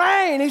saw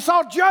rain. He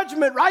saw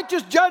judgment,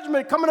 righteous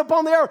judgment coming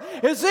upon the earth.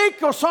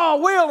 Ezekiel saw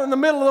a wheel in the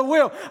middle of the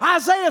wheel.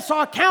 Isaiah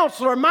saw a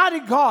counselor, a mighty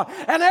God,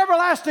 an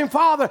everlasting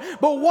Father.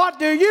 But what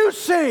do you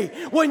see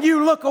when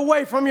you look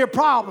away from your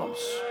problems?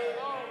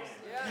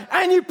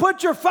 And you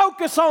put your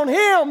focus on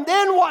him,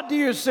 then what do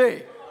you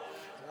see?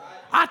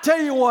 I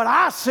tell you what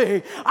I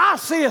see. I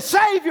see a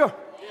Savior.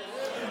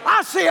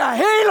 I see a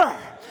healer.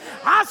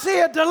 I see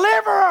a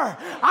deliverer.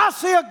 I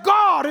see a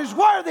God who's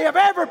worthy of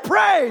every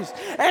praise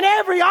and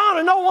every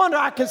honor. No wonder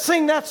I can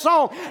sing that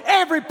song.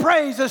 Every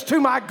praise is to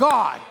my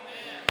God.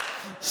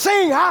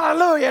 Sing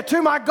hallelujah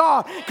to my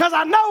God, because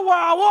I know where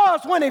I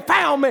was when he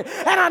found me,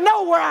 and I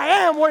know where I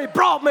am where he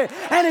brought me,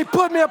 and he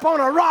put me up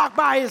on a rock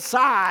by his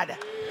side.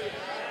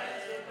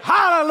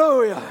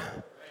 Hallelujah.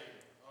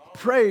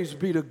 Praise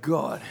be to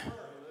God.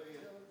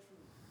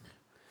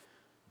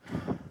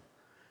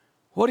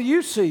 What do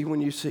you see when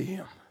you see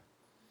him?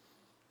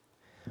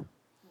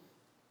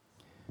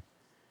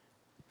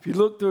 If you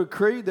look through a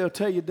creed, they'll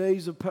tell you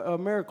days of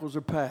miracles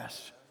are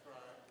past.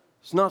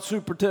 It's not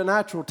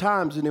supernatural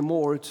times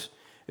anymore. It's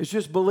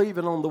just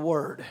believing on the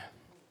Word.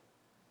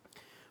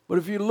 But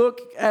if you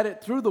look at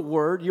it through the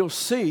Word, you'll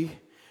see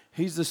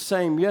he's the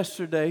same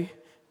yesterday,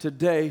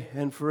 today,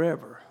 and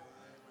forever.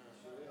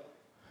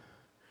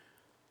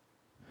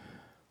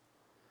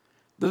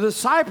 The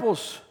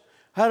disciples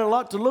had a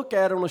lot to look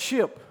at on a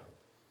ship.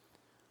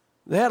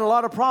 They had a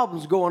lot of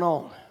problems going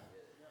on.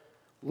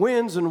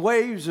 Winds and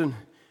waves, and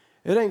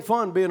it ain't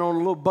fun being on a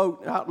little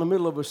boat out in the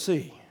middle of a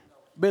sea.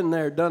 Been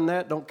there, done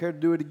that, don't care to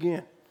do it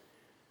again.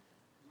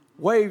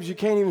 Waves you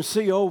can't even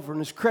see over,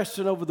 and it's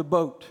cresting over the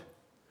boat.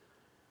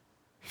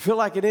 You feel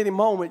like at any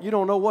moment you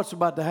don't know what's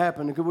about to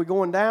happen. Because we're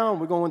going down,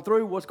 we're going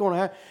through, what's going to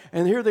happen?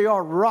 And here they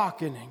are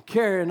rocking and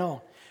carrying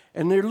on.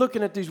 And they're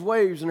looking at these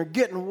waves, and they're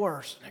getting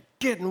worse, and they're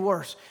getting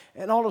worse.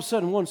 And all of a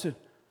sudden one said,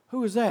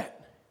 who is that?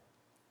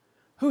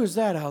 Who is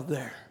that out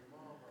there?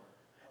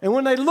 And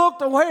when they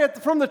looked away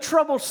from the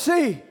troubled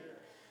sea,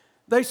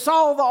 they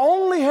saw the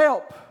only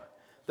help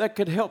that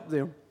could help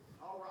them.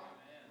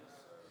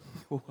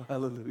 Oh,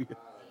 hallelujah.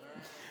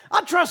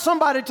 I trust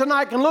somebody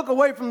tonight can look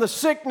away from the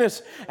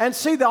sickness and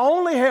see the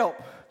only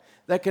help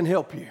that can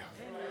help you.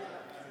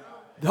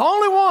 The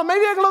only one.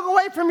 Maybe you can look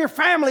away from your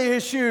family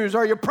issues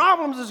or your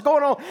problems that's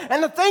going on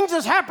and the things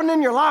that's happened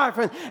in your life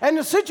and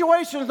the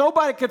situations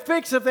nobody could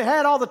fix if they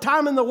had all the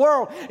time in the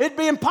world. It'd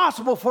be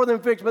impossible for them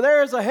to fix. But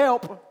there is a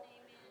help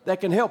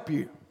that can help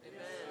you.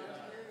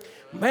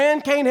 Man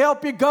can't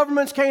help you.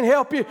 Governments can't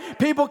help you.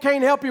 People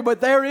can't help you.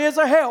 But there is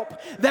a help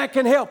that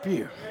can help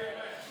you.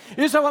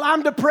 You say, well,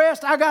 I'm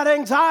depressed. I got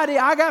anxiety.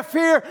 I got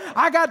fear.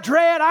 I got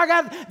dread.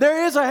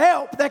 There is a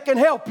help that can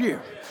help you.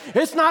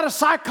 It's not a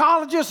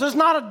psychologist. It's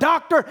not a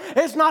doctor.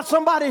 It's not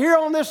somebody here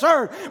on this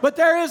earth. But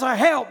there is a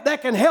help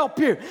that can help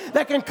you,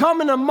 that can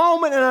come in a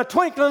moment, in a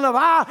twinkling of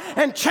an eye,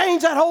 and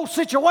change that whole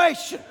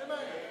situation. Amen.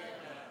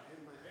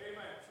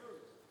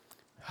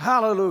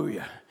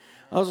 Hallelujah.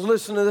 I was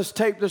listening to this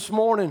tape this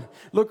morning,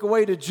 Look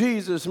Away to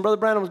Jesus, and Brother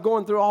Branham was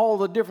going through all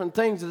the different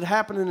things that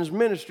happened in his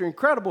ministry.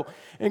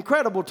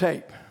 Incredible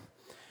tape.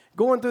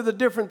 Going through the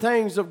different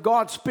things of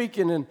God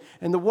speaking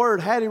and the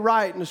word Hattie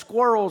Wright and the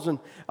squirrels and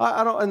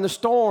the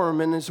storm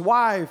and his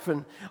wife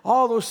and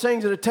all those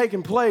things that had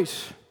taken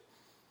place.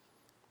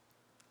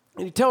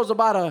 And he tells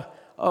about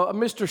a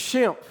Mr.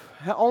 Shemp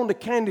who owned a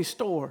candy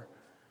store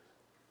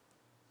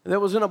that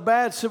was in a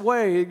bad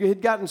way. He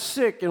had gotten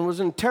sick and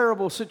was in a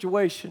terrible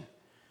situation.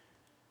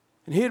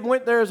 And he had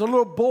went there as a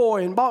little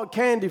boy and bought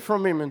candy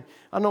from him. And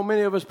I know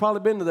many of us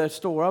probably been to that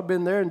store. I've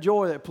been there,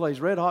 enjoy that place.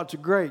 Red Hots are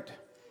great.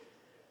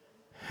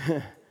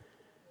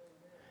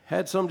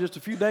 Had some just a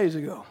few days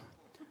ago.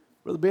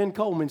 Brother Ben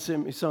Coleman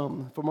sent me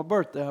some for my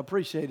birthday. I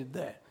appreciated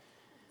that.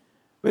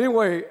 But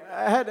anyway,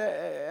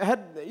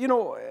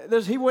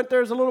 he went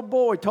there as a little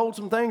boy, told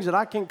some things that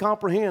I can't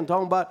comprehend,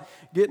 talking about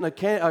getting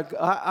a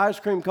ice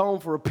cream cone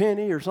for a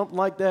penny or something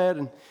like that,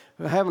 and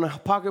having a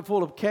pocket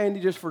full of candy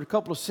just for a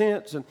couple of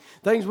cents, and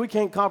things we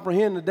can't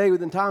comprehend today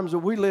within times that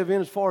we live in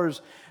as far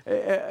as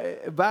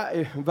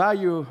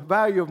value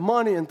of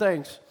money and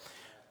things.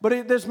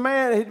 But this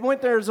man, he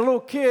went there as a little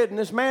kid, and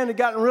this man had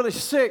gotten really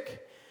sick.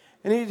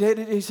 And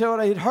he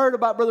said he'd heard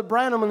about Brother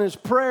Branham and his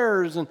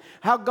prayers and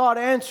how God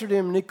answered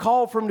him. And he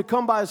called for him to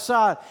come by his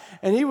side.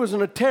 And he was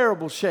in a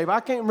terrible shape. I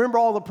can't remember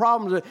all the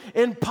problems,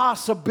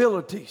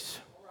 impossibilities.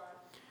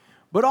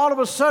 But all of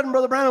a sudden,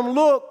 Brother Branham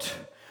looked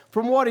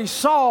from what he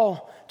saw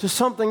to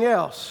something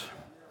else.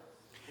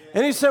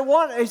 And he said,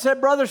 "What?" He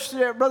said, Brother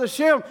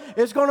Shem,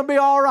 it's going to be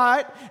all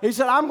right. He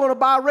said, "I'm going to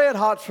buy Red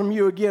Hots from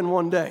you again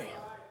one day."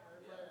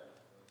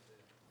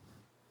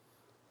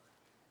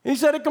 He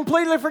said he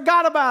completely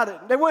forgot about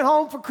it. They went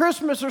home for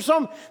Christmas or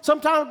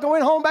sometime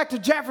went home back to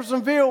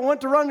Jeffersonville, went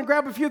to run and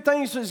grab a few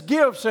things as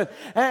gifts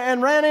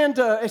and ran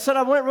into, he said,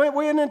 I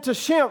went into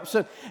Shemp's.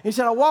 And he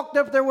said, I walked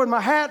up there with my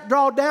hat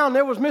drawn down.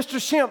 There was Mr.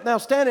 Shemp now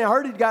standing. I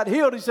heard he got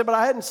healed. He said, but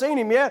I hadn't seen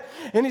him yet.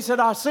 And he said,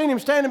 I seen him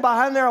standing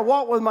behind there. I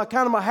walked with my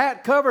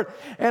hat covered.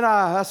 And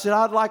I said,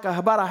 I'd like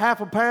about a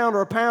half a pound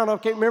or a pound, I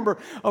can't remember,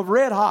 of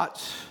Red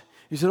Hots.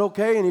 He said,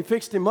 okay, and he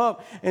fixed him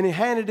up, and he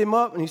handed him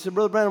up, and he said,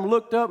 Brother Branham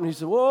looked up, and he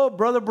said, whoa,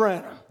 Brother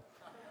Branham.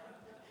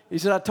 He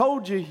said, I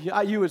told you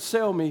you would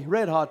sell me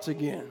Red Hots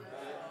again.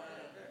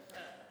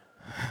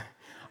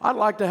 I'd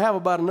like to have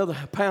about another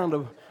pound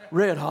of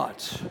Red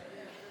Hots.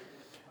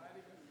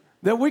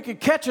 That we could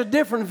catch a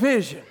different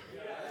vision.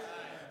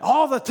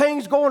 All the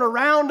things going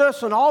around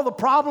us and all the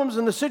problems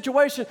and the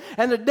situation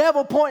and the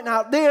devil pointing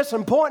out this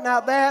and pointing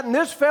out that and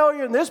this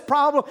failure and this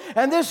problem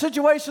and this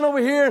situation over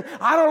here. And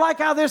I don't like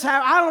how this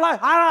happened. I don't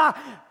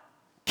like.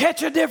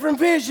 Catch a different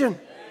vision.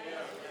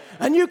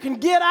 And you can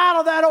get out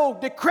of that old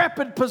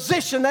decrepit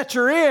position that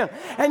you're in.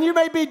 And you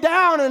may be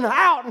down and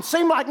out and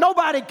seem like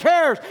nobody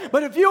cares.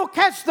 But if you'll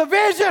catch the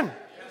vision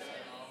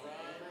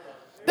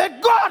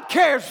that God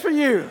cares for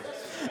you,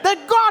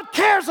 that God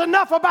cares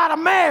enough about a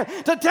man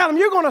to tell him,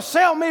 you're going to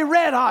sell me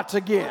Red Hots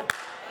again.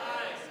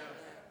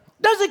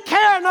 Does he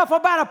care enough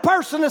about a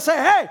person to say,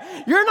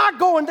 hey, you're not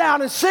going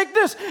down in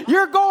sickness,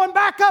 you're going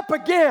back up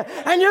again,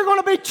 and you're going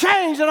to be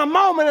changed in a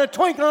moment, in a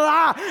twinkling of an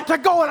eye, to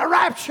go in a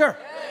rapture.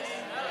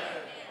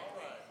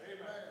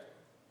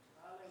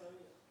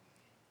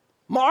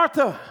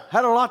 Martha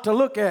had a lot to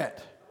look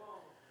at,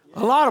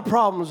 a lot of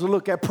problems to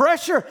look at.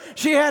 Pressure,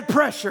 she had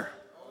pressure.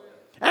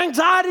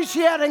 Anxiety, she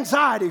had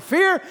anxiety.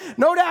 Fear,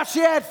 no doubt she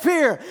had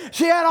fear.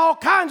 She had all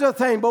kinds of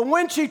things. But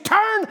when she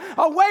turned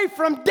away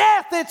from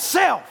death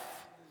itself,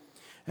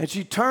 and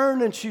she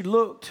turned and she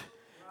looked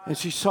and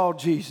she saw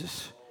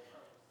Jesus,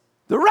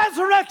 the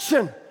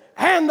resurrection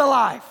and the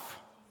life.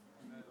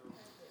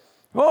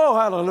 Oh,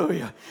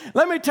 hallelujah.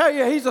 Let me tell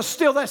you, he's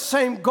still that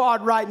same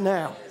God right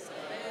now.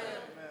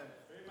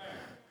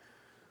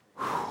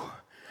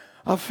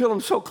 I feel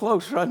him so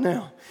close right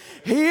now.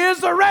 He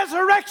is the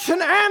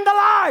resurrection and the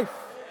life.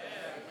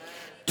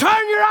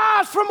 Turn your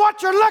eyes from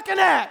what you're looking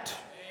at.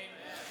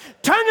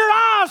 Turn your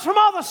eyes from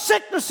all the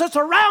sickness that's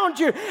around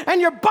you and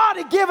your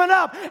body giving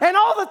up and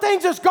all the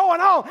things that's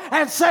going on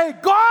and say,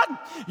 God,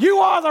 you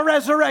are the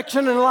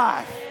resurrection and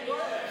life.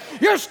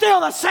 You're still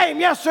the same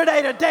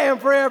yesterday, today,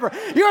 and forever.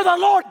 You're the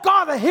Lord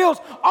God that heals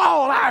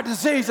all our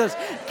diseases.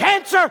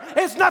 Cancer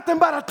is nothing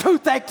but a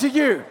toothache to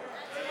you.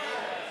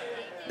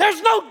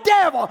 There's no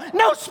devil,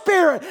 no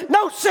spirit,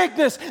 no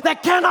sickness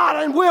that cannot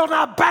and will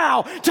not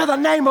bow to the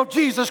name of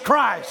Jesus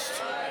Christ.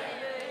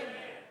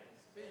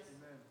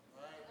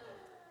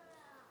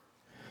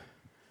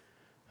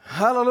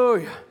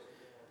 Hallelujah.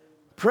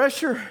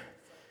 Pressure.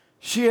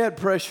 She had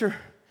pressure.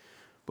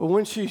 But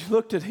when she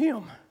looked at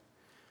him,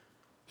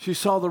 she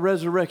saw the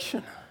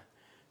resurrection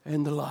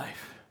and the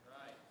life.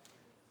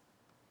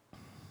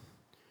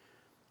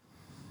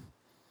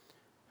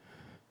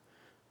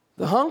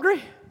 The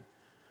hungry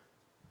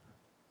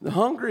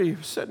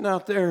sitting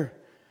out there,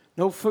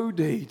 no food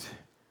to eat.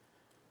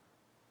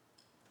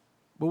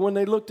 But when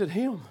they looked at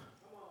him,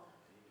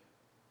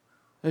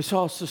 they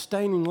saw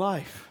sustaining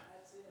life.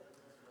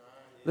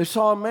 They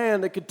saw a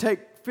man that could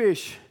take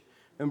fish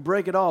and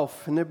break it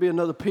off, and there'd be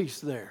another piece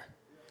there.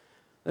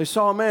 They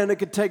saw a man that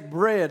could take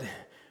bread,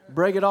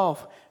 break it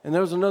off, and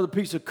there was another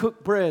piece of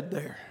cooked bread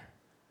there.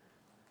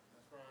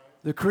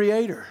 The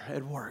Creator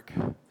at work.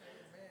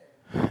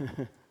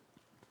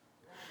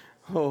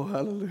 Oh,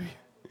 hallelujah.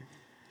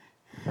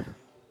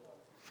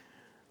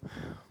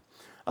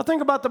 I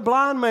think about the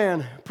blind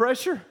man.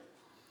 Pressure,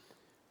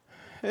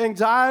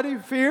 anxiety,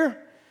 fear,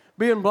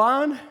 being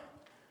blind.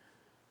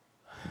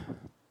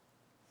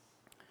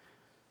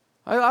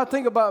 I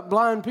think about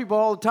blind people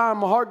all the time.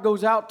 My heart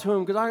goes out to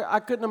them because I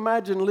couldn't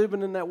imagine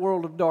living in that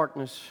world of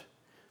darkness.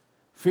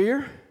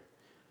 Fear.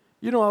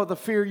 You know the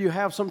fear you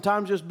have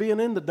sometimes just being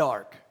in the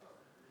dark.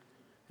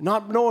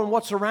 Not knowing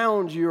what's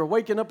around you, or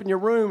waking up in your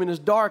room and it's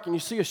dark and you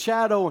see a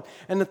shadow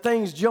and the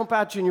things jump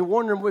at you and you're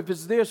wondering if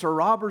it's this or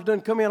robbers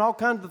done come in. All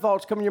kinds of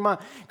thoughts come in your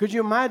mind. Could you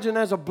imagine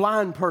as a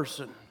blind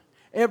person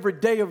every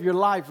day of your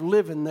life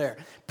living there?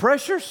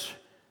 Pressures,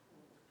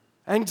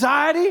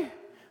 anxiety,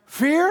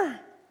 fear,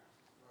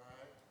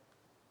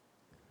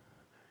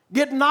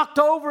 getting knocked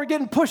over,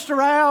 getting pushed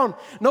around.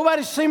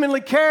 Nobody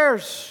seemingly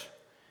cares.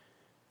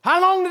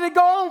 How long did it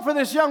go on for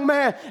this young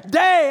man?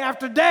 Day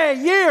after day,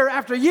 year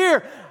after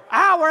year,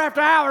 hour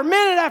after hour,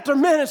 minute after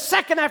minute,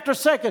 second after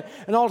second,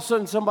 and all of a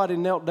sudden somebody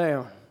knelt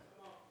down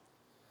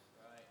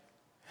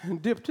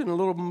and dipped in a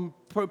little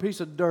piece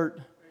of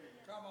dirt,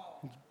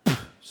 and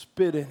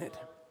spit in it.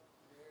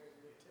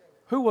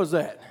 Who was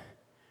that?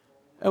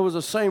 That was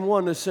the same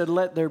one that said,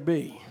 "Let there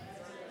be."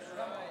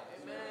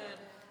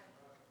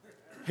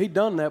 He'd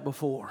done that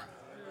before.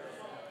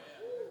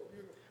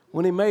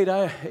 When he made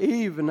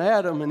Eve and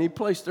Adam and he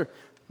placed her,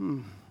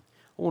 I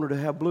want her to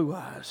have blue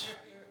eyes.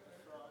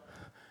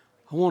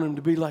 I want him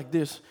to be like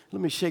this.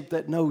 Let me shape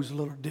that nose a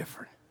little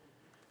different.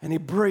 And he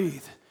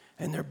breathed,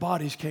 and their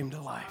bodies came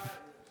to life.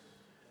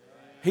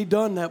 He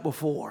done that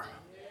before.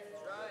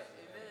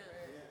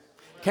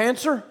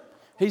 Cancer,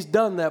 he's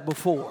done that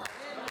before.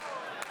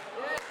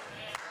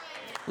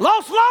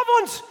 Lost loved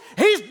ones,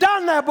 he's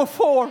done that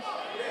before.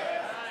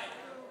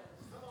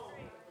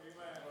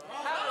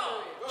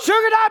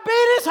 Sugar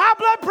diabetes, high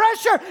blood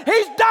pressure,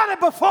 he's done it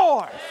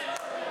before.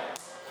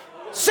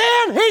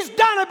 Sin, he's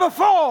done it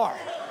before.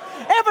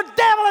 Every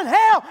devil in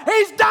hell,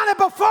 he's done it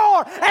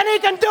before, and he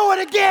can do it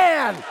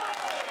again.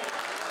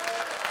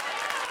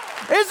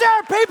 Is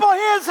there people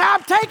here that say,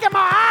 I'm taking my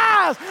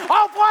eyes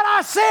off what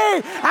I see,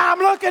 and I'm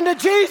looking to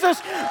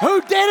Jesus who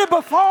did it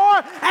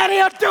before, and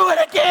he'll do it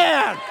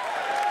again.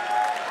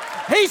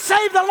 He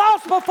saved the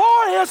lost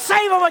before, he'll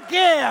save them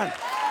again.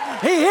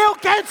 He healed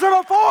cancer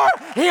before,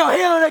 he'll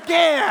heal it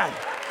again.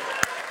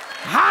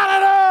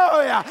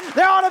 Hallelujah.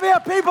 There ought to be a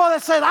people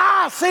that say,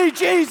 I see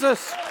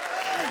Jesus.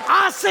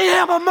 I see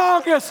him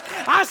among us.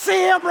 I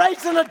see him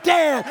raising the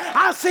dead.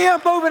 I see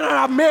him moving in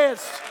our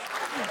midst.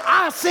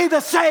 I see the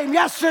same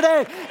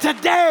yesterday,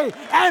 today,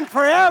 and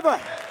forever.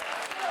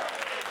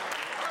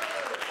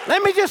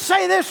 Let me just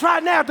say this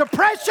right now.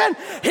 Depression,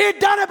 he'd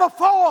done it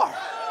before.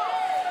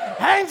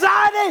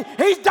 Anxiety,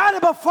 he's done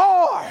it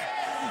before.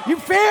 You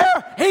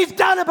fear, he's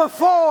done it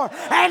before,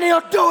 and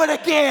he'll do it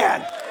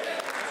again.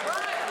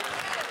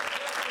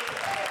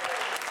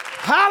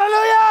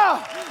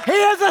 Hallelujah. He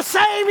is the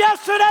same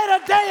yesterday,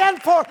 today,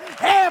 and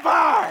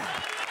forever.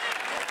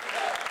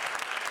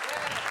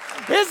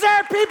 Is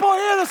there people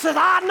here that says,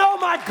 I know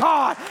my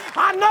God.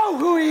 I know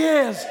who he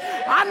is.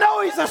 I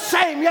know he's the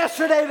same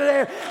yesterday,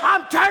 today.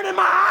 I'm turning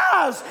my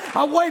eyes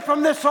away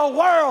from this old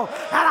world,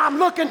 and I'm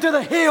looking to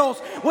the hills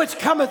which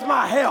cometh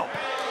my help.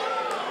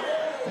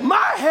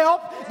 My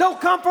help don't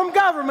come from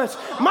governments.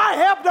 My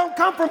help don't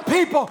come from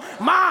people.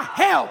 My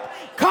help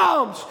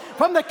comes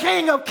from the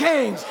King of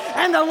Kings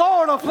and the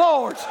Lord of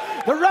Lords,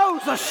 the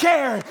Rose of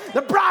Sharon,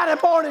 the bright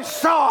and morning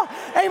star.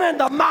 Amen.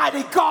 The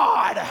mighty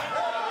God.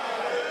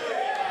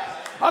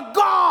 A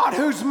God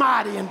who's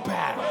mighty in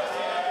battle.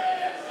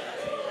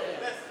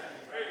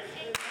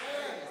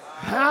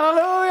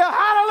 Hallelujah.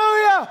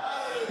 Hallelujah.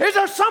 Is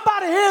there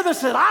somebody here that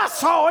said, I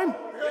saw him?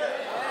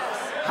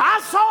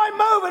 I saw him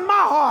move in my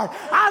heart.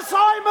 I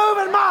saw him move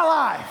in my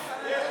life.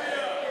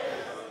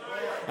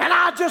 And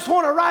I just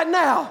want to right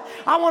now,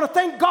 I want to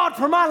thank God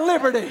for my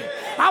liberty.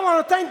 I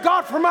want to thank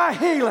God for my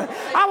healing.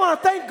 I want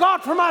to thank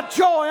God for my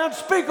joy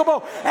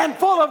unspeakable and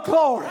full of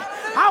glory.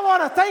 I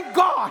want to thank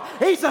God.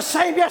 He's the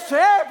same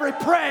yesterday. Every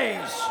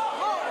praise.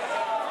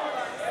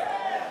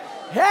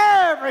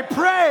 Every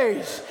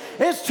praise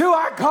is to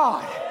our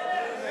God.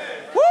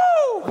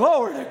 Woo!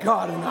 Glory to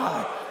God and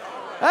I.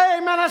 Hey,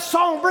 man, that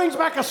song brings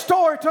back a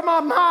story to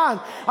my mind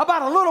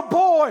about a little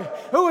boy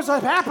who was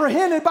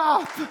apprehended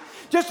by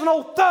just an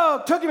old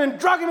thug, took him and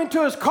drug him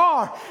into his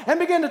car and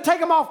began to take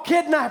him off,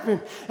 kidnap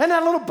him. And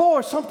that little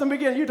boy, something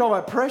began, you talking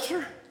about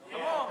pressure?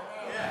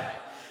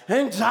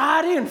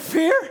 Anxiety and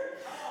fear.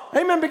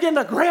 Amen, began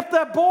to grip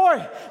that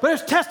boy. But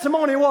his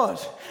testimony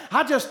was,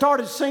 I just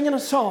started singing a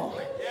song.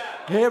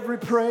 Every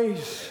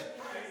praise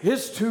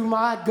is to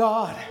my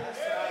God.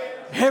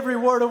 Every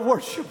word of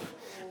worship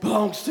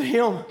belongs to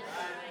him.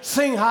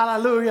 Sing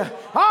hallelujah.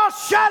 Oh,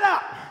 shut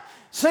up.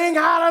 Sing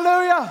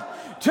hallelujah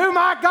to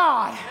my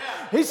God.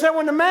 He said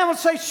when the man would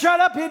say shut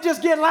up, he'd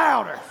just get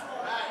louder.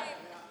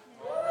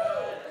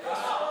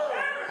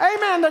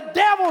 Amen. The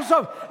devils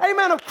of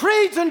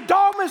creeds and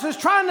dogmas is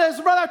trying to,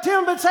 as Brother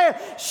Tim would say,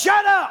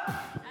 shut up.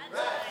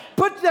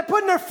 They're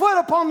putting their foot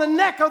upon the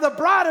neck of the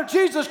bride of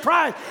Jesus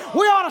Christ.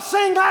 We ought to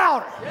sing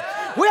louder.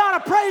 We ought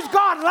to praise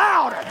God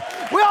louder.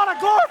 We ought to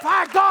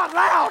glorify God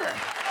louder.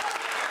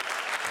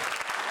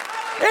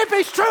 If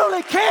he's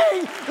truly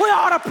king, we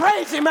ought to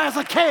praise him as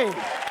a king.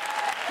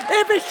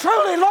 If he's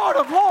truly Lord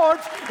of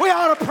Lords, we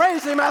ought to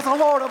praise him as a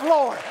Lord of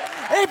Lords.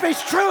 If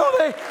he's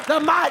truly the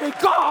mighty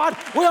God,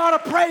 we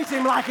ought to praise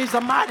him like he's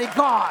a mighty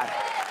God.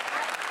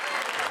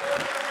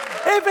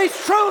 If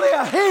he's truly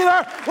a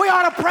healer, we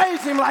ought to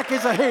praise him like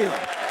he's a healer.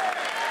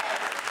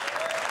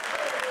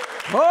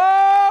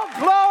 Oh,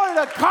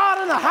 glory to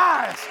God in the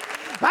highest.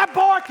 That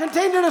boy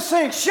continued to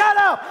sing. Shut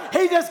up.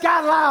 He just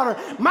got louder.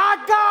 My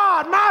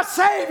God, my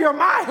Savior,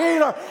 my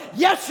healer.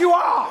 Yes, you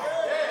are.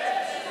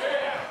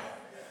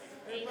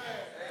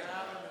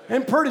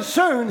 And pretty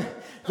soon,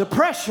 the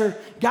pressure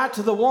got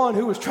to the one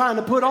who was trying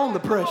to put on the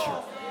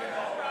pressure.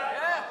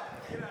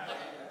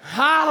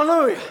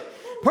 Hallelujah.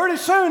 Pretty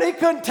soon, he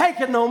couldn't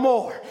take it no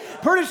more.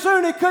 Pretty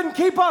soon, he couldn't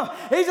keep up.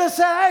 He just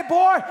said, hey,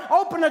 boy,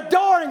 open the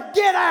door and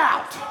get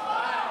out.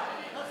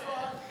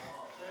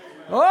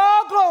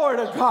 Oh, glory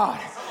to God.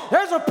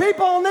 There's a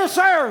people on this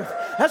earth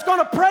that's going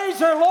to praise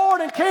their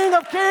Lord and King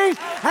of Kings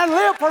and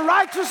live for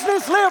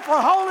righteousness, live for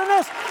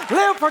holiness,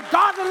 live for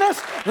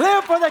godliness,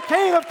 live for the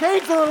King of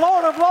Kings and the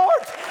Lord of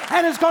Lords,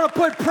 and it's going to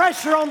put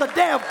pressure on the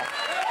devil.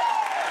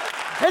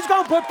 It's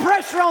going to put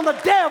pressure on the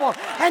devil.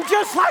 And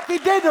just like he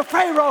did to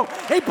Pharaoh,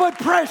 he put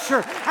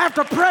pressure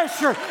after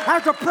pressure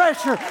after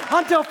pressure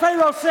until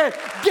Pharaoh said,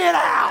 get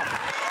out.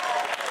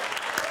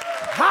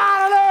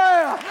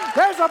 Hallelujah.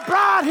 There's a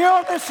bride here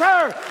on this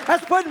earth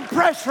that's putting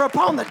pressure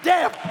upon the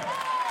devil.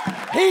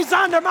 He's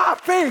under my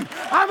feet.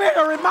 I'm here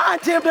to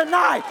remind him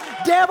tonight,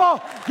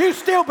 devil, you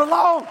still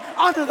belong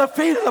under the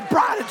feet of the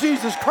bride of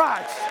Jesus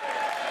Christ.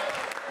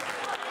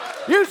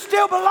 You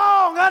still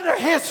belong under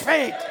his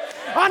feet,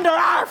 under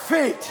our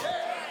feet.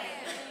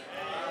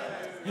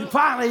 And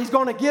finally, he's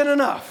going to get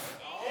enough.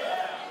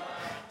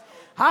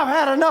 I've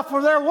had enough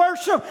of their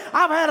worship.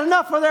 I've had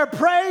enough of their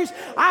praise.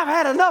 I've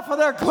had enough of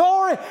their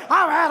glory.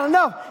 I've had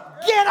enough.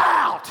 Get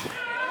out.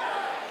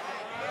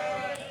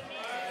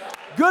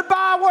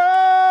 Goodbye,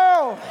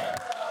 world.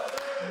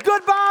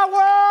 Goodbye,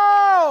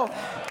 world.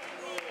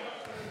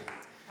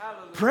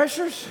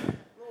 Pressures.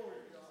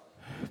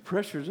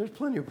 There's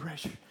plenty of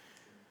pressure.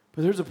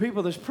 But there's a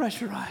people that's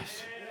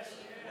pressurized.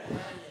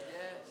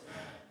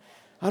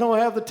 I don't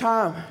have the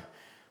time.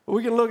 But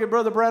we can look at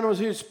Brother Brandon was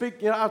here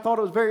speaking. I thought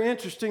it was very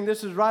interesting.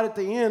 This is right at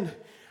the end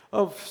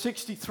of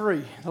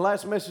 63, the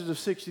last message of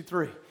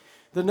 63.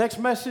 The next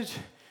message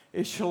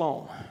is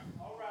Shalom.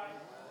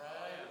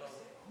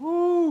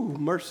 Woo,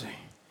 mercy.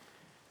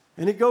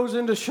 And he goes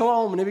into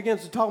Shalom and he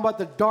begins to talk about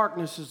the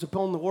darkness that's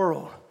upon the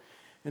world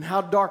and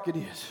how dark it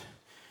is.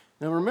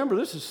 Now remember,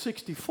 this is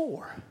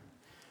 64.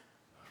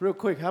 Real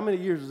quick, how many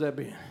years has that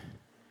been?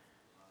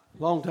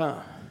 Long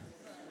time.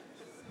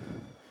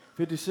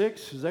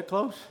 56, is that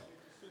close?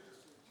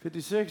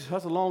 56,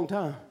 that's a long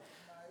time.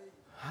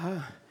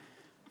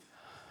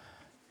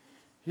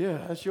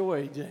 Yeah, that's your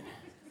age, ain't it?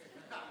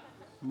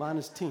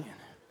 Minus 10.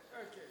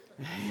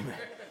 Amen.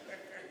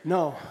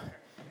 No,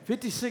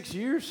 56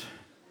 years,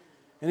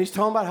 and he's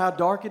talking about how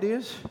dark it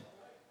is.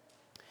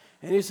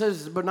 And he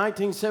says, but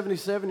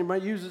 1977,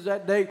 he uses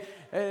that date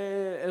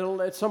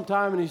at some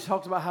time, and he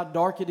talks about how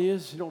dark it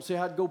is. You don't see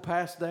how it'd go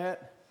past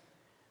that.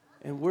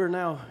 And we're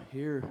now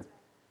here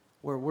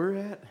where we're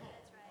at,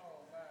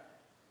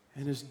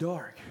 and it's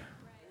dark.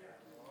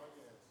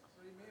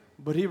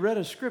 But he read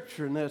a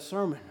scripture in that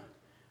sermon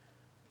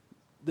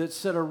that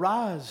said,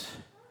 arise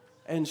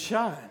and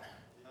shine,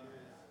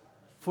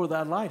 for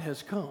thy light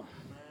has come.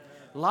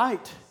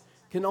 Light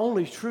can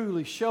only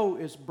truly show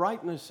its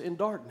brightness in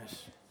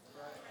darkness.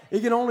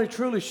 It can only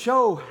truly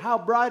show how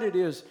bright it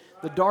is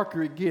the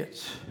darker it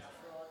gets.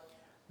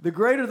 The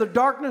greater the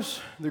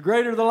darkness, the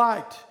greater the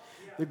light.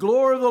 The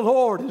glory of the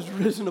Lord is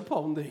risen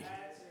upon thee.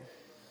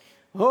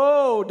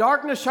 Oh,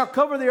 darkness shall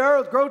cover the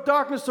earth, gross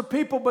darkness of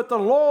people, but the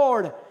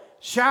Lord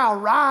shall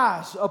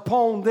rise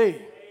upon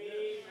thee.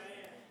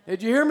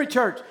 Did you hear me,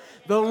 church?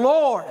 The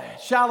Lord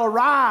shall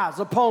arise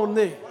upon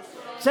thee.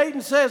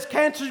 Satan says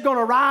cancer's going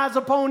to rise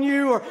upon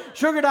you, or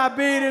sugar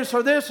diabetes,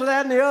 or this or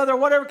that and the other,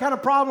 whatever kind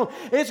of problem,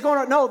 it's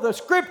going to, no, the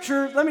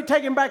Scripture, let me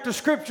take him back to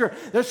Scripture.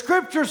 The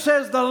Scripture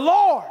says, the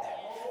Lord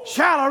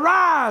shall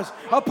arise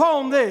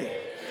upon thee.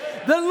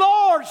 The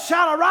Lord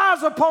shall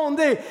arise upon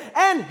thee,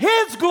 and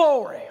His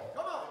glory.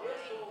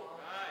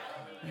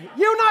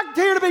 You're not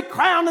here to be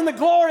crowned in the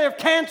glory of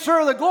cancer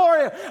or the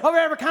glory of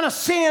every kind of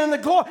sin.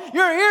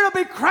 You're here to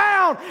be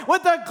crowned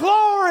with the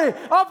glory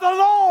of the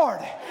Lord.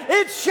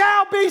 It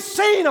shall be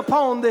seen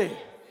upon thee.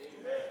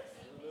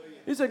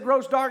 He said,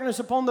 gross darkness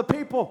upon the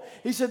people.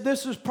 He said,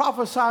 this is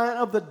prophesying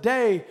of the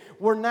day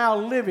we're now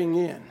living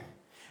in.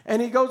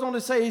 And he goes on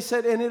to say, he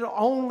said, and it'll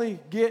only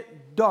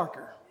get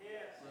darker.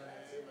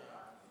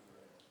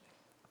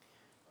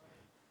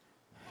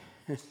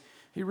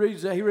 He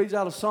reads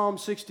out of Psalm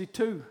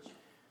 62.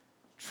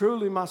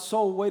 Truly my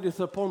soul waiteth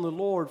upon the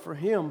Lord,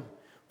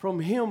 from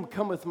him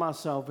cometh my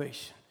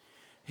salvation.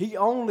 He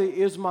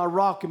only is my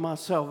rock and my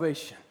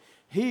salvation.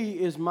 He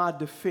is my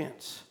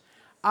defense.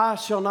 I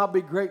shall not be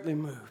greatly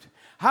moved.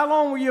 How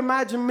long will you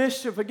imagine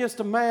mischief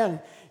against a man?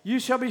 You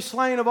shall be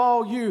slain of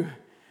all you.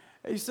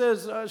 He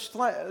says,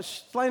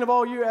 slain of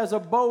all you, as a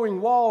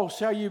bowing wall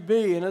shall you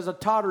be, and as a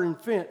tottering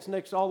fence,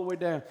 next all the way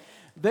down.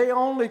 They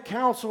only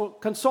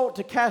consult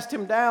to cast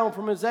him down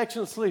from his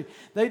excellency.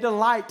 They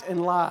delight in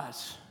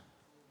lies.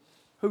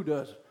 Who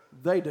does?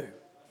 They do.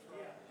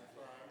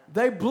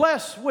 They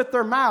bless with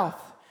their mouth,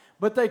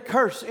 but they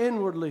curse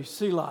inwardly,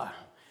 Selah.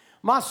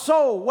 My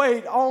soul,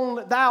 wait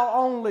thou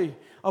only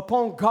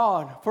upon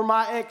God, for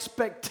my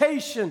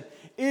expectation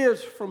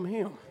is from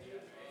Him.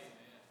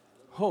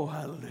 Oh,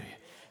 hallelujah.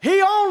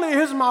 He only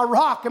is my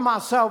rock and my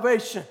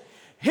salvation.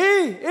 He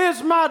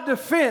is my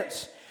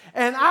defense,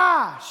 and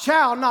I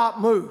shall not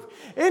move.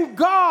 In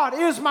God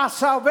is my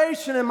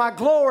salvation and my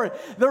glory.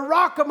 The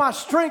rock of my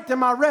strength and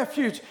my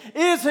refuge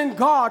is in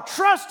God.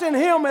 Trust in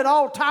Him at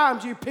all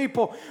times, you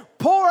people.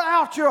 Pour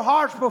out your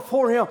hearts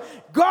before Him.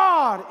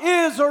 God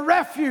is a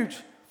refuge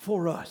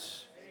for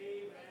us.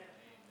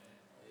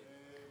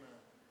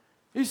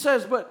 He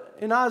says, but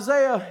in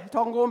Isaiah,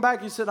 going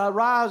back, he said,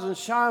 arise and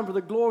shine, for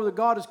the glory of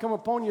God has come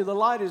upon you. The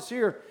light is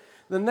here.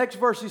 The next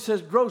verse, he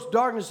says, gross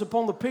darkness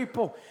upon the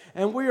people,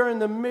 and we are in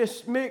the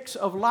mix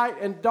of light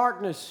and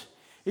darkness.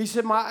 He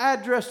said, my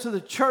address to the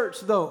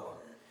church, though,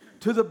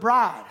 to the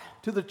bride,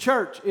 to the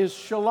church, is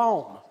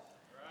shalom,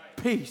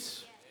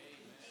 peace.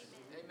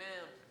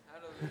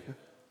 Amen.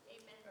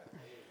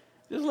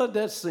 Just let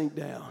that sink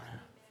down.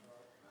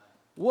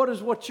 What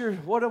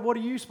are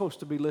you supposed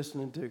to be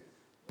listening to?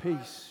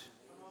 Peace.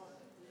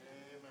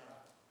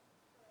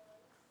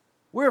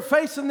 We're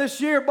facing this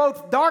year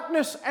both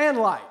darkness and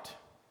light.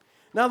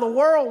 Now, the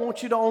world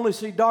wants you to only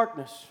see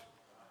darkness,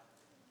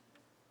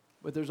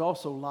 but there's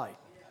also light.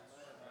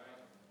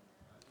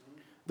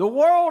 The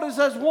world is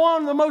as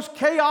one of the most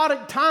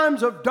chaotic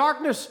times of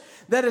darkness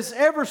that has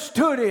ever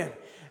stood in.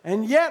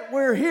 And yet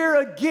we're here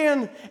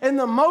again in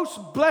the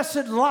most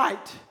blessed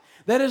light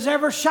that has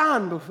ever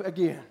shined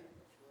again.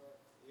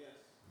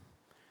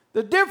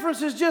 The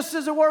difference is just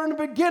as it were in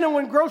the beginning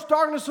when gross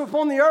darkness was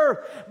upon the earth,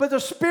 but the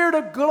Spirit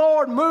of the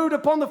Lord moved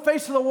upon the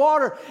face of the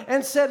water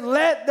and said,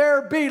 let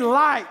there be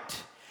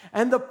light.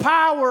 And the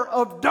power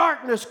of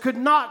darkness could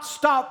not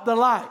stop the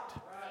light.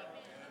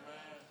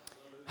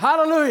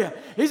 Hallelujah.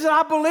 He said,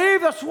 I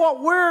believe that's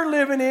what we're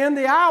living in,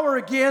 the hour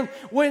again,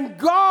 when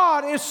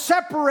God is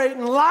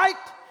separating light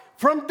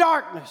from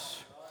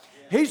darkness.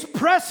 He's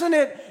pressing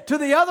it to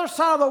the other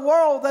side of the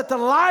world that the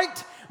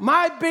light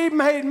might be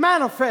made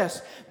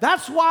manifest.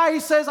 That's why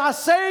he says, I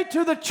say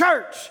to the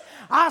church,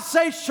 I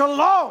say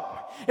shalom,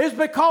 is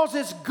because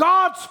it's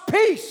God's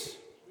peace.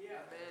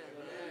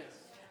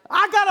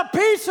 I got a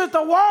peace that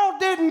the world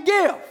didn't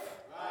give.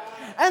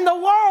 And the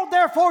world,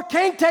 therefore,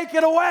 can't take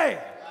it away.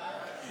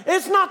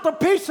 It's not the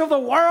peace of the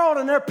world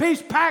and their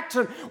peace pacts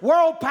and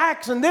world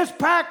pacts and this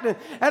pact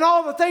and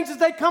all the things that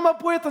they come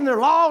up with and their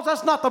laws.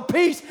 That's not the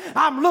peace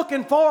I'm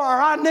looking for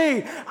or I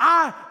need.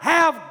 I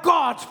have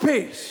God's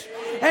peace.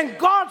 And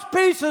God's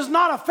peace is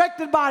not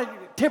affected by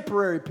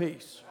temporary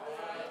peace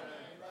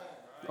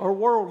or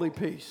worldly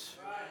peace.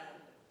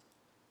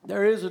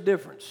 There is a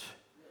difference.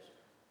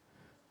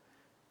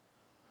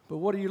 But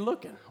what are you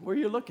looking? Where are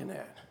you looking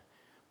at?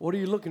 What are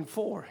you looking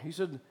for? He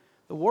said,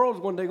 the world's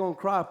one day going to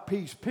cry,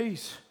 peace,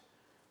 peace.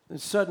 Then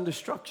sudden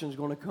destruction is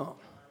going to come.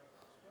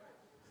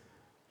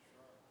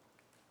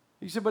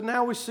 He said, but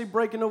now we see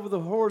breaking over the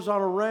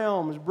horizontal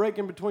realms,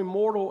 breaking between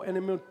mortal and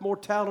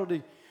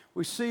immortality.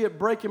 We see it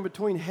breaking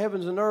between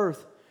heavens and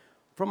earth,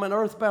 from an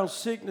earthbound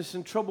sickness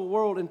and troubled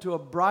world into a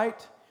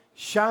bright,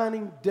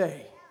 shining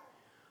day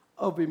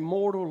of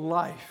immortal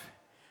life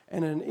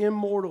and an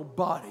immortal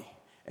body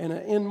and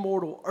an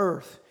immortal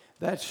earth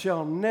that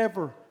shall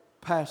never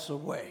pass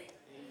away.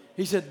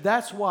 He said,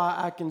 that's why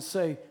I can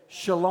say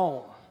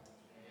shalom.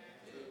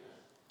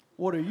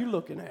 What are you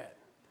looking at?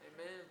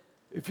 Amen.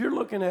 If you're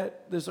looking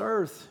at this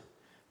earth,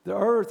 the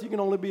earth, you can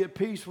only be at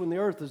peace when the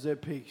earth is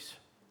at peace.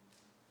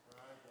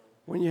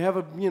 When you have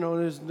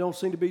there don't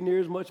seem to be near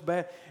as much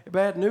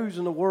bad news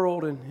in the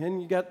world,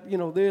 and you got,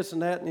 this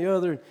and that and the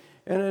other,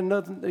 and then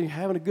nothing, they're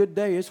having a good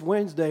day. It's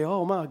Wednesday.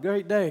 Oh, my,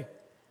 great day.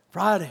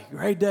 Friday,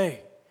 great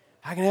day.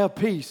 I can have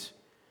peace.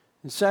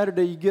 And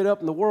Saturday you get up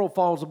and the world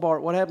falls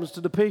apart. What happens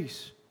to the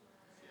peace?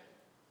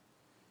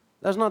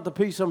 That's not the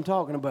peace I'm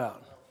talking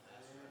about.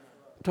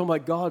 I'm talking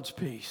about God's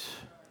peace.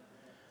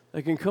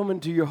 They can come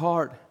into your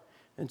heart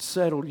and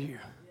settle you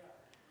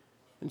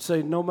and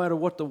say, no matter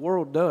what the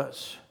world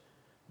does,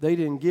 they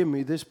didn't give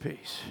me this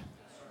peace.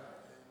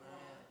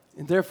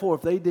 And therefore,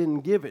 if they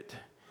didn't give it,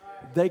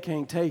 they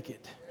can't take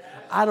it.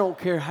 I don't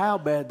care how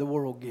bad the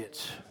world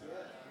gets.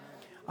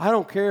 I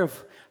don't care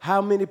if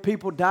how many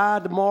people die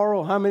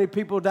tomorrow, how many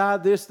people die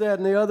this, that,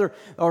 and the other,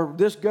 or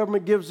this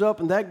government gives up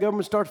and that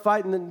government starts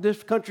fighting and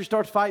this country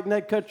starts fighting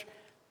that country.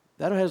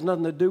 That has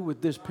nothing to do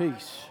with this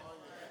peace.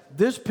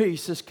 This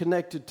peace is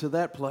connected to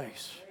that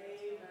place.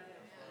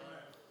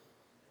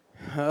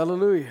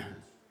 Hallelujah.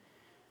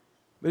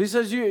 But he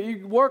says,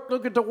 you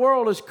look at the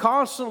world, it's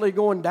constantly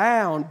going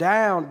down,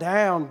 down,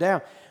 down,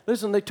 down.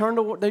 Listen,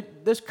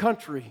 this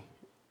country,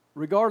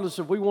 regardless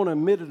if we want to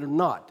admit it or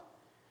not,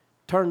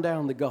 turned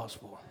down the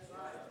gospel.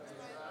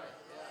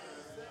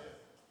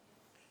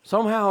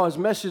 Somehow, as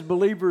message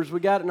believers, we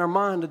got in our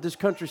mind that this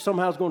country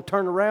somehow is going to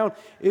turn around.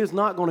 It is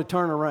not going to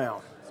turn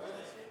around.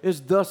 It's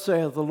thus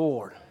saith the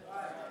Lord.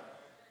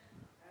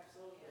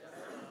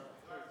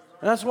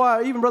 And that's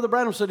why even Brother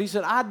Branham said, he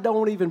said, I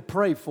don't even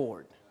pray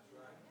for it.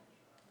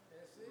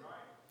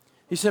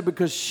 He said,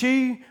 because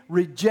she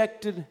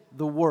rejected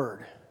the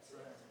word.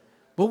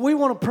 But we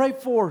want to pray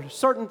for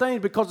certain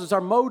things because it's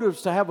our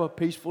motives to have a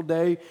peaceful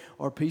day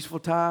or a peaceful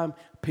time,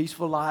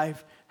 peaceful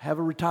life, have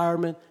a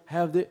retirement,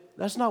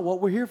 that's not what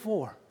we're here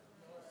for.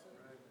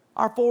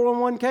 Our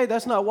 401k,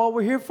 that's not what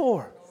we're here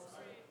for.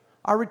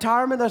 Our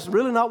retirement, that's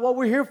really not what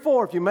we're here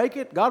for. If you make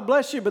it, God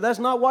bless you, but that's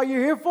not what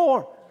you're here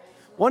for.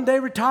 One day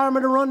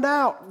retirement will run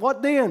out.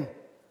 What then?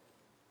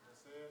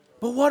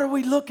 But what are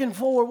we looking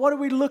for? What are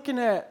we looking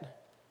at?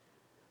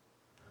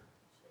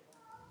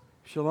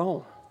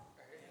 Shalom.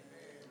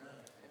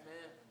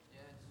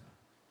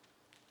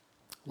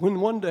 When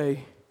one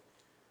day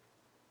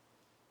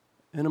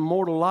an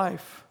immortal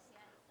life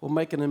will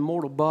make an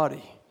immortal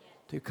body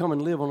to come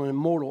and live on an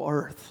immortal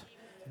earth.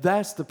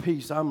 That's the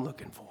peace I'm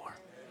looking for.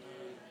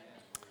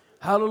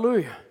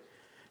 Hallelujah.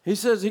 He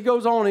says, he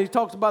goes on, and he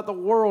talks about the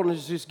world, and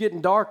it's just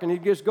getting dark, and he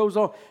just goes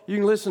on. You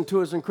can listen to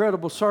his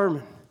incredible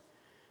sermon.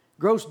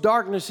 Gross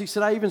darkness, he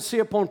said, I even see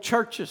upon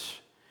churches,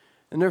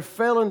 and they're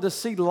failing to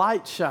see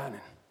light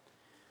shining.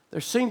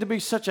 There seemed to be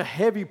such a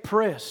heavy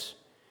press.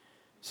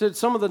 He said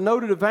some of the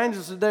noted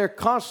evangelists today are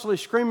constantly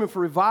screaming for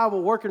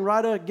revival, working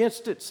right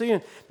against it,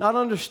 seeing, not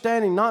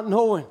understanding, not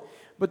knowing.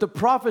 But the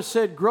prophet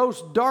said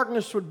gross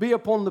darkness would be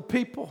upon the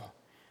people.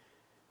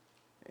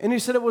 And he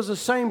said it was the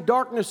same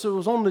darkness that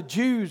was on the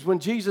Jews when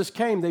Jesus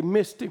came. They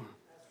missed him.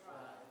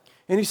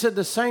 And he said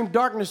the same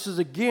darkness is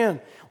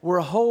again where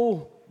a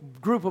whole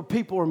group of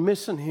people are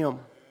missing him.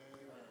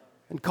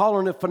 And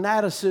calling it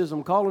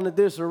fanaticism, calling it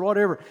this or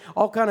whatever.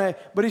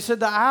 But he said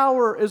the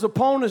hour is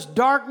upon us,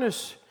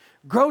 darkness,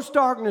 gross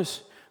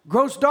darkness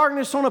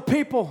on a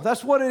people.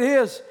 That's what it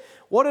is.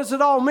 What does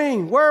it all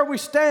mean? Where are we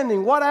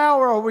standing? What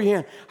hour are we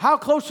in? How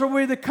close are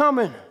we to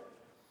coming?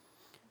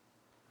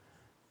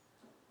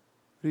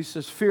 He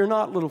says, fear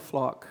not, little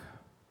flock.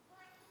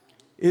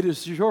 It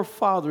is your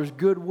Father's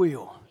good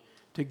will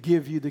to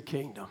give you the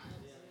kingdom.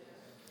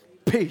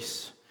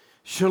 Peace.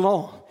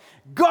 Shalom.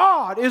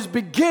 God is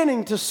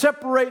beginning to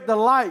separate the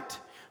light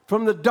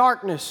from the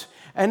darkness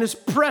and is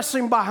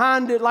pressing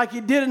behind it like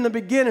he did in the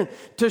beginning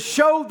to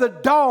show the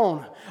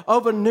dawn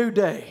of a new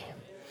day.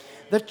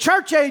 The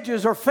church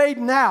ages are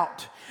fading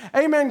out.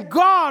 Amen.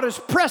 God is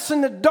pressing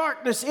the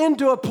darkness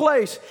into a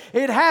place.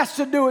 It has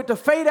to do it to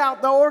fade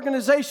out the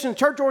organization,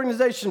 church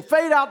organization,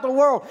 fade out the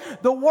world.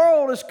 The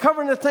world is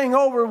covering the thing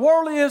over.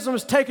 Worldlyism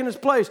is taking its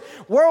place.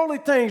 Worldly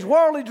things,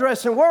 worldly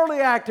dressing, worldly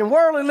acting,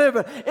 worldly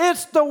living.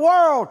 It's the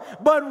world,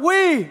 but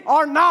we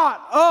are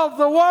not of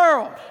the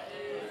world.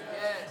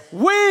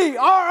 We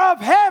are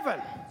of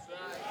heaven.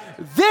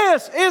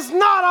 This is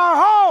not our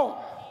home.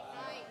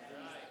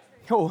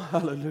 Oh,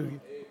 hallelujah.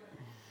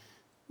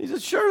 He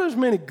said, sure, there's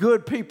many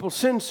good people,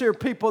 sincere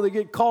people that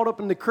get caught up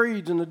in the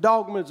creeds and the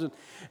dogmas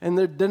and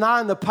they're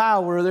denying the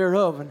power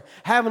thereof and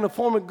having a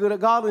form of good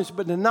godliness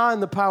but denying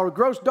the power.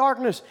 Gross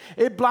darkness,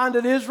 it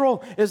blinded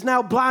Israel, is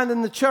now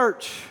blinding the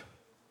church.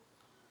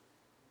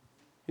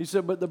 He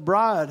said, but the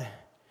bride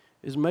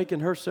is making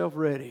herself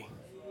ready.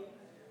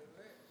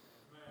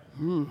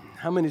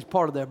 How many is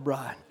part of that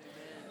bride?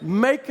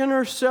 Making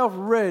herself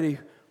ready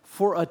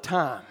for a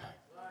time.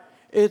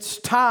 It's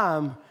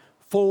time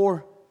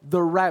for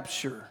the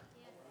rapture.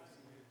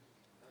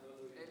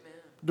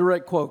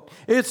 Direct quote.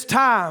 It's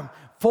time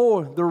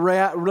for the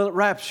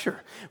rapture.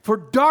 For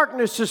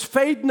darkness is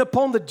fading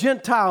upon the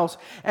Gentiles,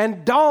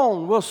 and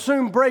dawn will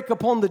soon break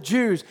upon the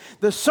Jews.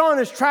 The sun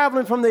is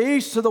traveling from the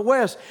east to the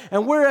west,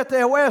 and we're at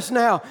the west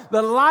now.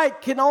 The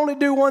light can only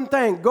do one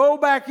thing, go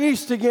back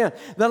east again.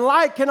 The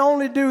light can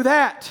only do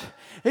that.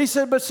 He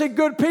said, but see,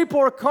 good people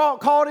are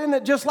caught in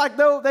it just like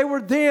though they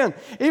were then.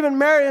 Even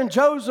Mary and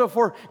Joseph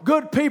were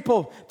good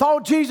people,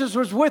 thought Jesus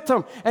was with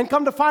them, and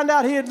come to find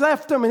out he had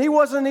left them and he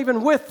wasn't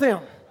even with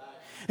them.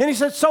 And he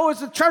said, so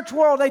is the church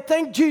world. They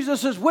think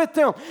Jesus is with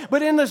them,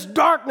 but in this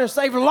darkness,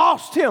 they've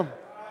lost him.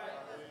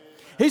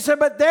 He said,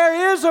 but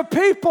there is a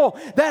people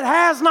that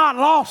has not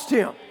lost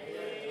him.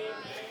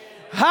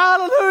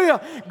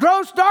 Hallelujah.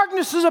 Gross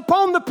darkness is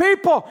upon the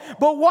people,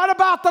 but what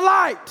about the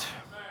light?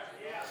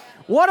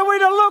 What are we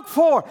to look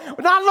for?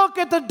 Not look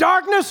at the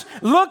darkness,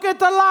 look at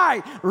the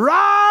light.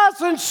 Rise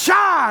and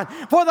shine,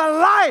 for the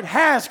light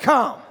has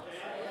come.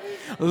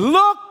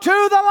 Look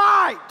to the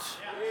light.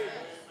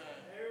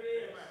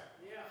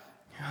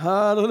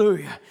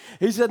 Hallelujah.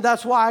 He said,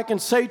 that's why I can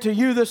say to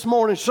you this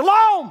morning,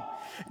 shalom,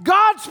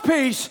 God's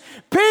peace,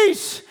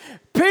 peace,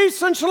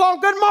 peace and shalom.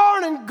 Good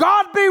morning.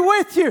 God be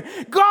with you.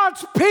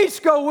 God's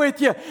peace go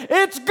with you.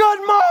 It's good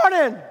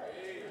morning.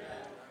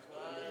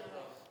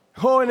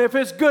 Oh, and if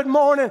it's good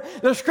morning,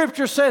 the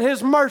scripture said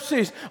his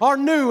mercies are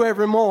new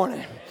every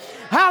morning.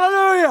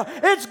 Hallelujah.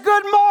 It's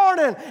good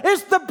morning.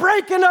 It's the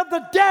breaking of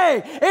the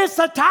day. It's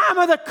the time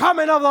of the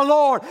coming of the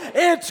Lord.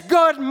 It's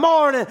good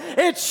morning.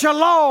 It's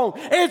shalom.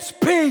 It's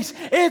peace.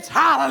 It's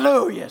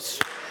hallelujahs.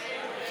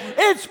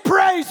 It's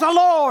praise the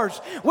Lord.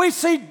 We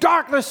see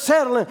darkness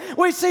settling.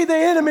 We see the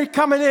enemy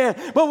coming in,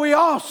 but we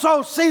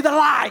also see the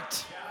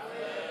light.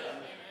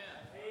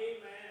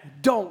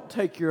 Don't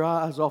take your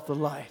eyes off the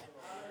light.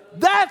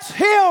 That's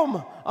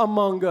him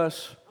among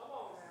us.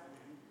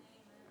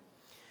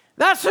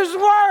 That's his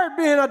word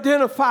being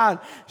identified.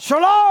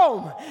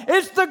 Shalom.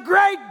 It's the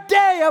great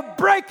day of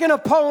breaking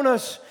upon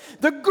us.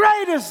 The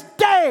greatest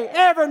day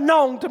ever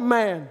known to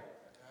man.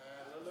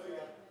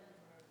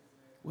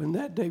 When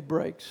that day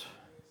breaks,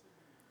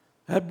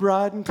 that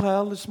bright and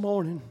cloudless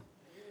morning,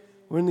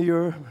 when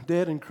the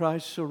dead in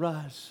Christ shall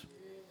rise.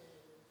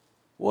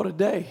 What a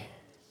day.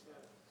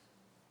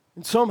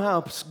 And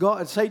somehow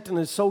Satan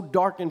has so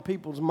darkened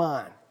people's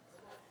mind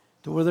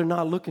to where they're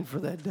not looking for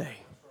that day.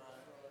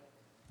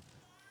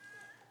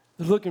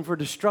 They're looking for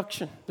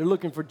destruction. They're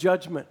looking for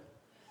judgment.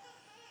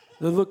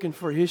 They're looking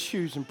for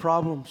issues and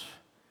problems.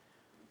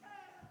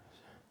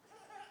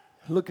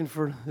 They're looking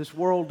for this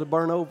world to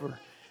burn over.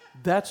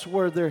 That's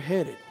where they're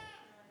headed.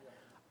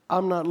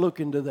 I'm not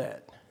looking to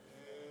that.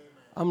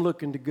 I'm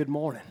looking to good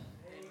morning.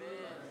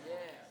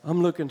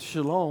 I'm looking to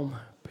shalom,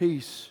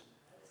 peace,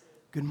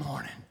 good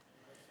morning.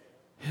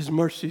 His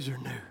mercies are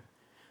new.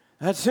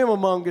 That's him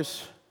among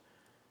us.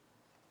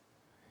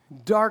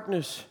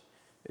 Darkness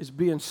is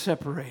being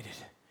separated.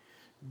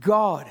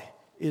 God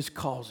is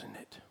causing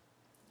it.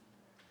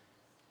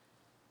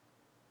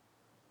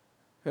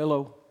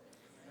 Hello?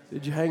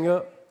 Did you hang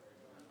up?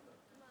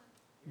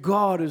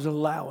 God is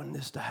allowing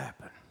this to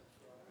happen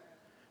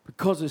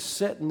because it's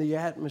setting the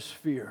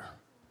atmosphere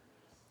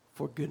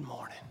for good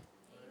morning.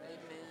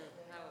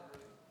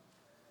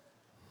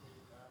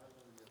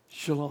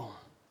 Shalom.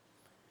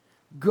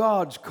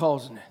 God's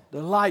causing it.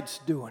 The light's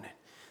doing it.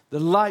 The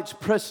light's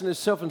pressing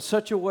itself in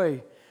such a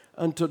way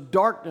until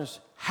darkness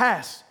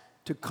has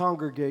to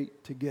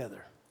congregate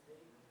together.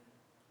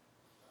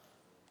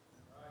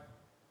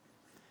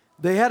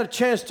 They had a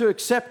chance to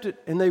accept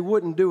it and they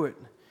wouldn't do it.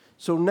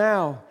 So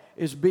now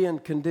it's being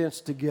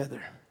condensed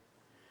together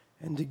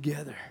and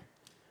together,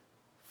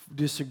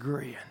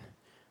 disagreeing.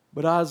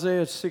 But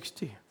Isaiah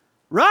 60,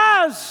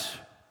 rise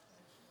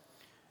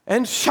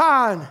and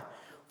shine,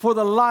 for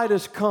the light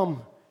has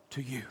come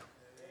to you.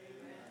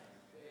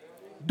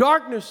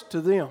 Darkness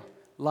to them,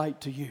 light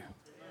to you.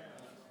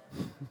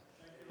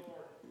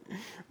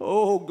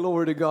 Oh,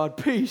 glory to God.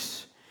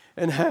 Peace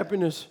and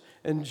happiness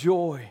and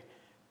joy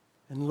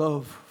and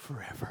love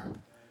forever.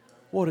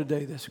 What a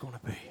day that's going to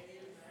be.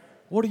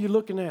 What are you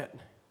looking at?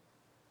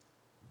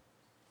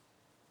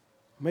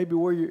 Maybe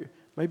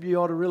you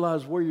ought to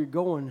realize where you're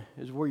going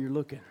is where you're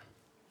looking.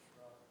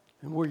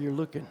 And where you're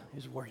looking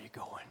is where you're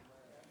going.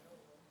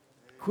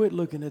 Quit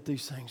looking at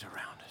these things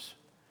around us.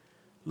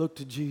 Look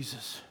to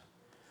Jesus,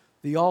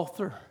 the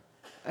author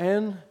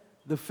and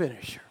the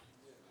finisher.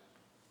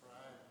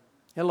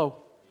 Hello.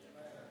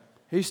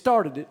 He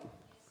started it,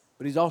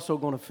 but he's also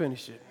going to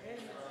finish it.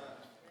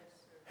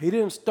 He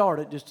didn't start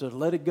it just to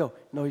let it go.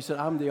 No, he said,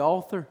 I'm the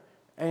author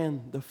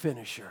and the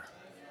finisher.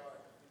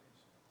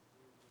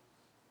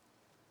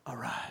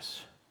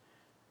 Arise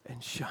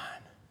and shine,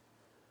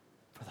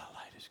 for thy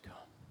light has come.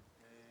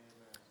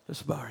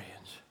 Let's bow our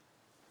heads.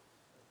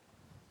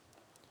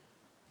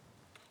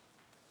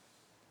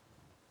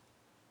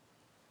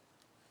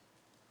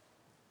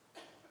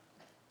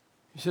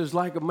 He says,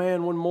 like a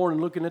man one morning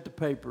looking at the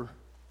paper,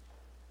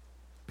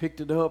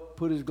 picked it up,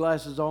 put his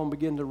glasses on,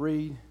 began to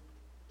read.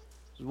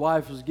 His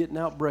wife was getting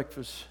out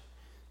breakfast.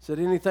 Said,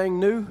 anything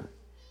new?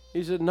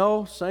 He said,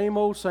 no, same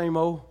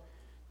old,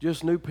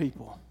 just new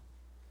people.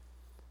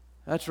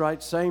 That's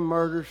right, same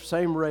murder,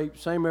 same rape,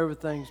 same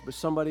everything, but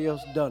somebody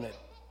else done it.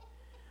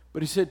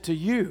 But he said, to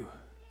you,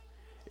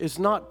 it's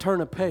not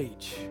turn a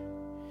page.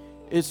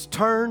 It's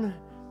turn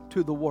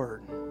to the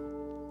Word.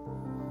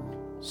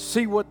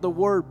 See what the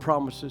Word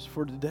promises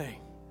for today.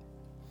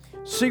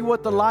 See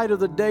what the light of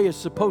the day is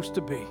supposed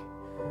to be.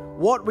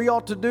 What we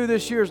ought to do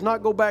this year is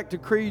not go back to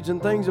creeds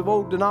and things of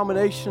old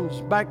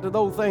denominations, back to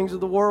those things of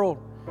the world.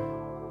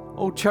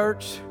 Oh,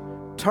 church,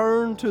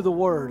 turn to the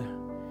Word.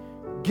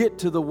 Get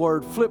to the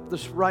Word. Flip the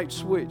right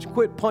switch.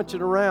 Quit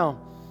punching around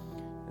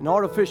in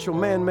artificial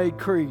man-made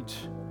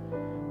creeds,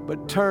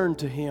 but turn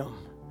to Him,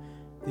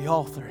 the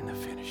author and the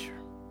finisher.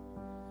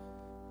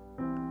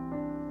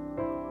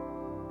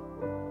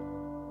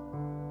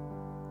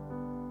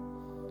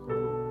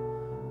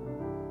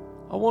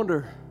 I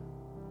wonder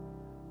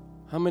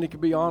how many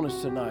could be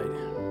honest tonight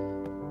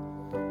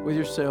with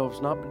yourselves,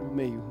 not with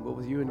me, but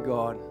with you and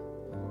God.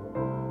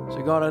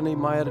 Say, God, I need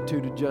my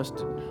attitude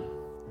adjusted.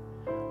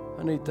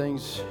 I need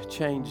things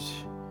changed.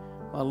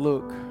 My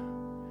look.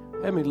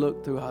 Help me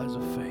look through eyes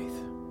of faith.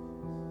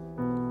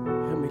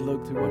 Help me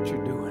look through what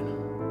you're doing.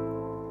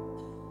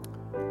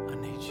 I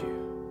need you.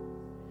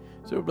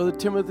 So, Brother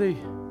Timothy,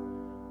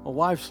 my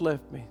wife's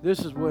left me. This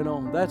is went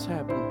on. That's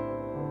happened.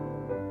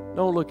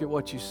 Don't look at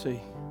what you see.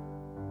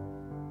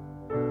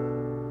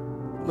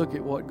 Look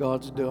at what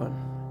God's done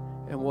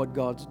and what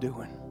God's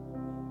doing.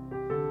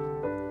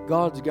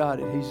 God's got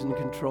it. He's in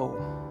control.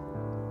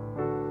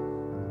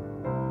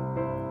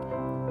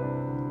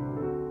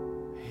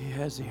 He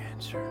has the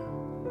answer.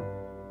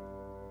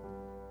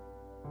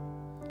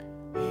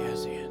 He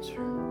has the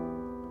answer.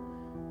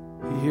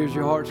 He hears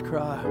your heart's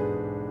cry.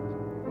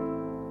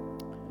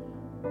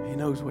 He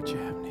knows what you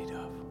have need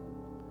of.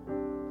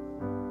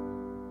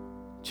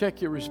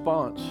 Check your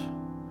response.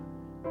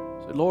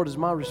 Say, Lord, is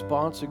my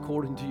response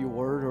according to your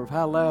word? Or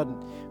how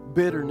loud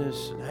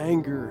bitterness and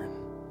anger and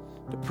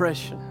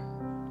depression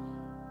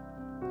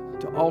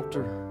to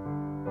alter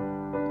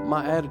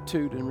my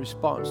attitude in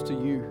response to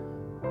you?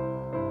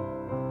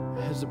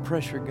 Has the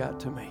pressure got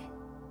to me?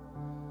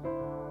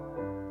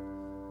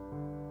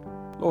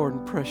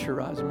 Lord,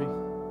 pressurize me.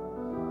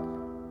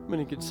 How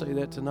many could say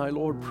that tonight?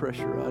 Lord,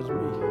 pressurize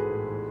me.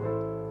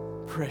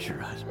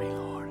 Pressurize me,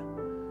 Lord.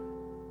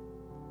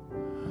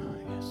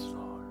 Yes,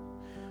 Lord.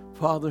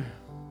 Father,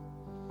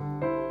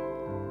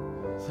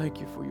 thank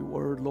you for your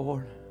word,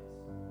 Lord.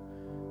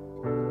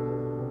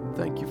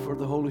 Thank you for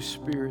the Holy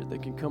Spirit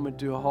that can come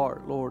into a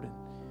heart, Lord,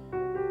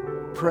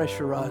 and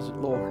pressurize it,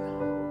 Lord,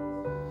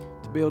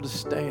 to be able to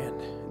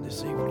stand in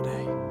this evil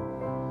day.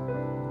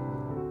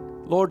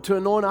 Lord, to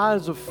anoint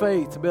eyes of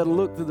faith, to be able to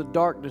look through the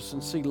darkness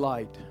and see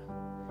light.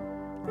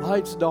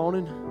 Light's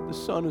dawning. The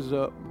sun is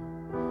up.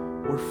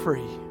 We're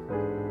free.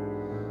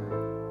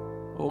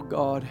 Oh,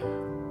 God,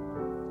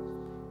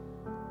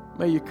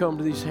 may you come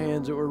to these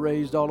hands that were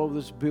raised all over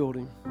this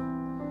building.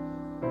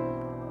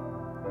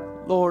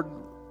 Lord,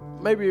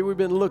 maybe we've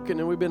been looking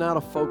and we've been out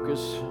of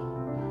focus.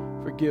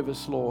 Forgive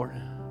us, Lord.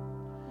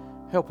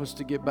 Help us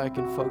to get back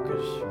in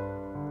focus.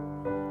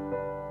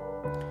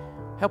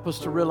 Help us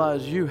to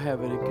realize you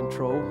have it in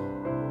control.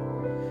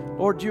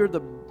 Lord, you're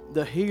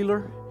the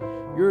healer.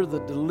 You're the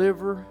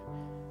deliverer.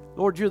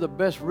 Lord, you're the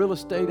best real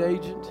estate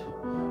agent.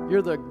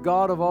 You're the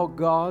God of all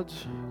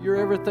gods. You're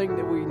everything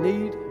that we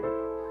need.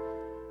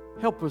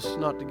 Help us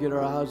not to get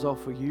our eyes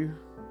off of you.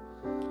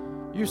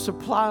 You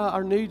supply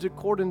our needs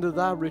according to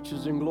thy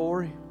riches and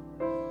glory.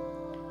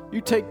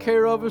 You take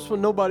care of us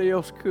when nobody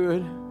else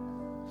could.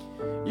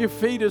 You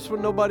feed us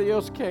when nobody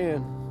else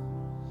can.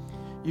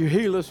 You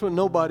heal us when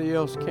nobody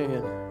else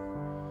can.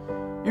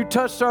 You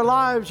touched our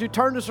lives. You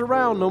turned us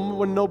around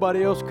when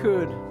nobody else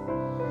could.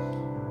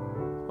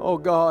 Oh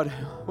God,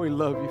 we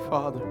love you,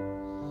 Father.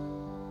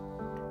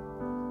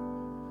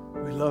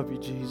 We love you,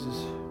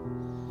 Jesus.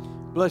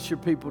 Bless your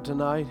people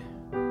tonight.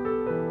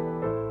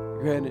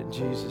 Grant it in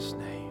Jesus'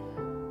 name.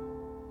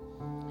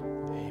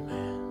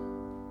 Amen.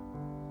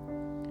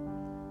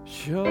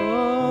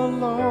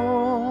 Shalom.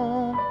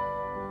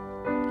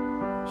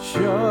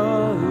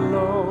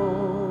 Shalom.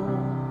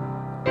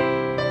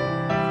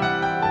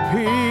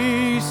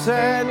 Peace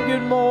and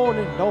good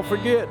morning. Don't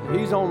forget,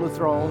 He's on the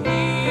throne.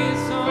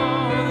 He's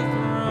on the throne.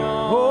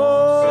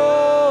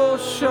 Oh,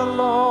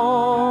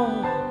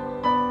 shalom.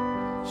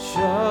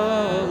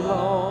 Shalom.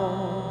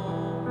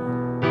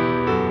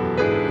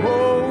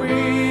 Oh,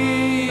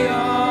 we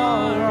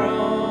are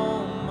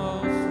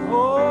almost.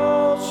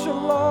 Oh,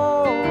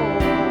 shalom.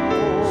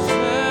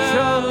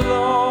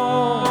 Shalom.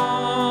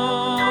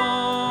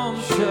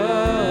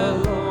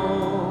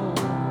 Shalom.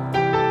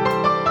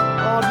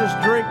 Oh, just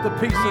drink the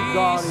peace of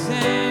God. Peace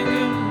and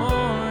good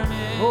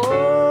morning.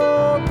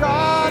 Oh,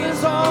 God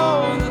is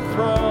on the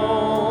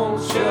throne.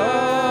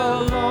 Shalom.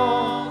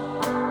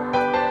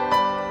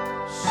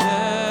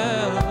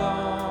 Shalom.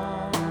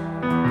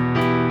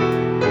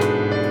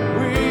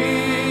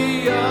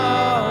 We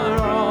are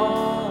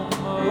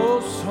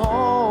almost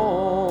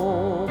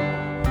home.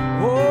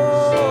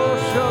 Oh,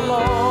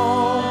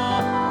 shalom.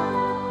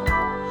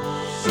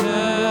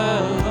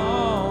 Shalom.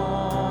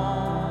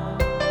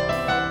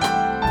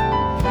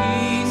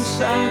 Peace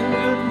and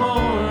good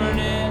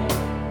morning.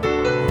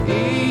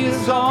 He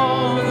is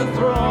on the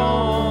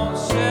throne.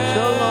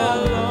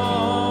 Shalom.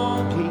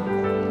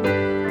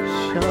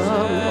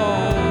 Shalom.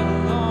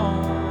 Shalom.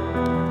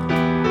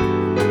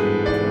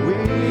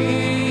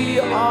 We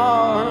are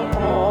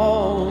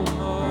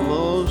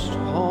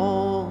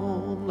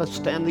Let's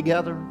stand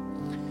together.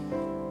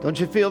 Don't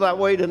you feel that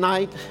way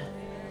tonight?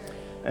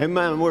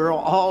 Amen. We're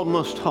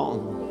almost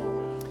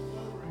home.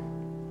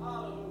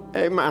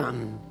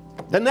 Amen.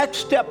 The next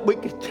step we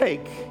could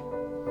take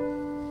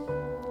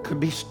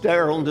could be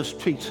stare on the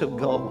streets of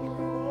gold.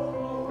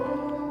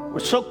 We're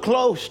so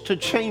close to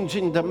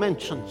changing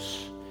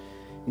dimensions.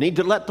 Need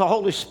to let the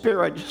Holy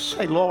Spirit just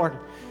say, Lord,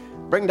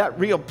 bring that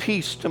real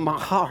peace to my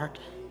heart.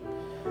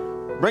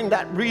 Bring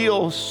that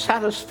real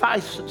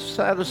satisfaction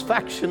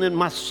in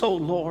my soul,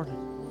 Lord.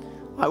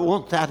 I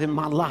want that in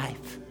my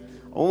life.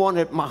 I want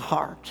it in my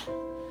heart.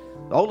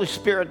 The Holy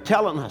Spirit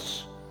telling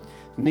us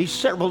in these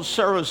several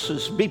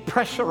services, be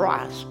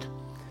pressurized.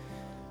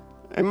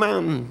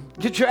 Amen.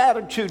 Get your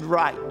attitude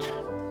right.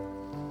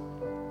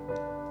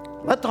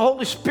 Let the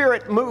Holy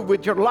Spirit move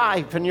with your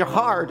life and your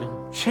heart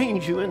and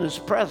change you in His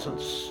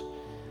presence.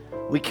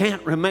 We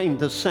can't remain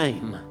the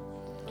same.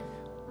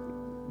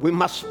 We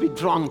must be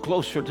drawn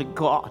closer to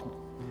God.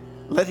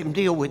 Let Him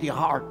deal with your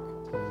heart.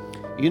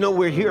 You know,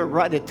 we're here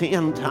right at the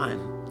end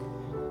time.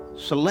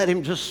 So let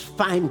Him just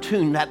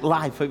fine-tune that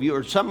life of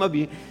yours. Some of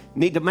you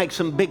need to make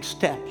some big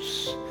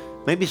steps.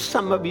 Maybe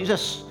some of you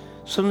just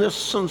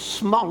some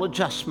small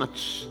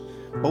adjustments.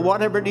 But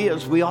whatever it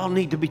is, we all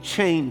need to be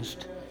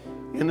changed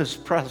in His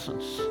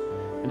presence.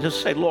 And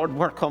just say, Lord,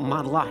 work on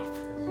my life.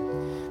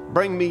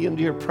 Bring me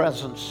into your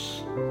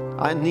presence.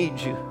 I need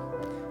you.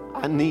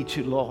 I need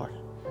you, Lord.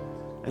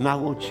 And I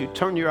want you to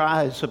turn your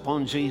eyes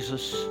upon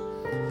Jesus.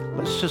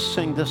 Let's just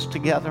sing this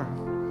together.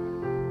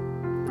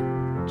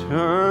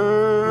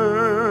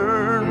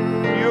 Turn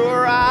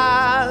your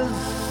eyes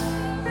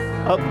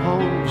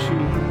upon Jesus,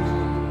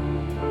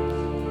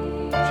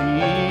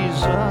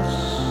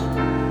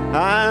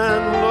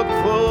 and look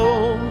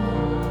full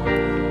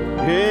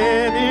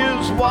in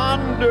His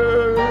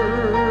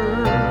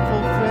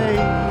wonderful face,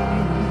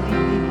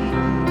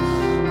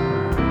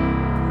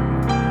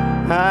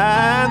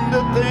 and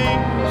the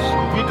things,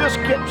 you just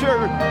get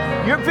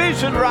your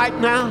vision right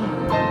now.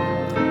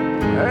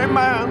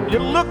 Amen. You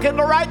look in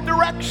the right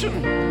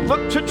direction.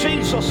 Look to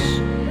Jesus.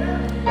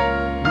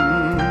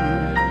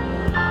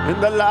 In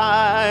the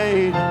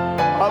light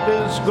of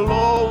His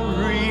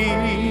glory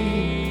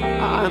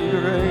and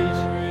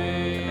grace.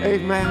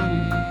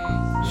 Amen.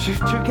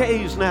 Shift your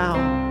gaze now.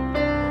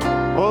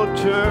 Oh,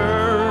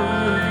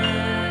 turn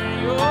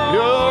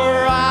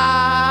your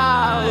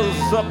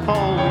eyes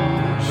upon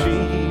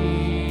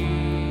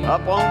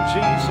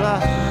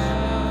Jesus,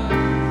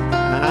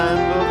 and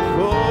look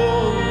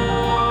full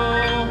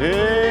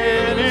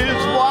in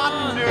His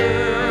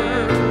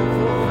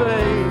wonderful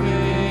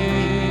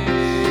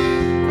face,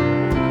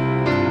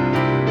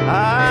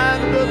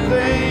 and the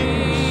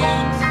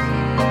things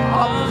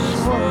of this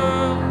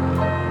world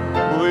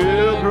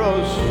will grow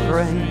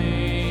strangely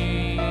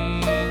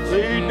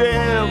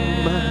dim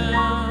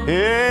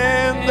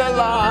in the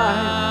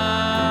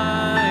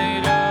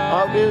light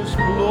of His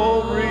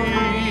glory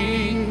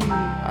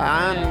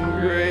and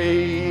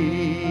grace.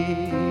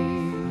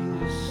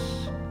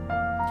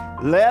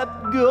 Let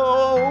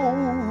go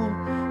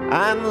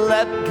and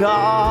let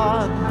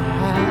God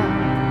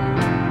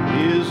have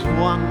His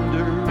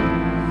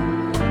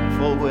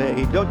wonderful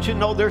way. Don't you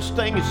know there's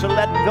things to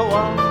let go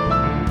of?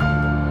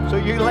 So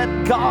you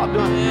let God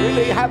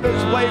really have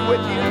His way with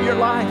you in your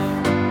life.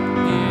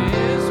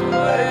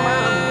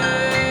 Amen.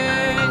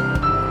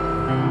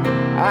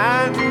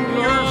 And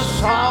your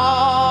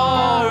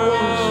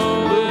sorrows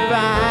will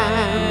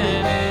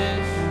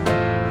vanish,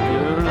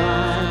 your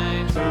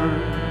light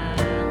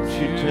turns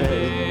to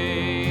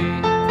day.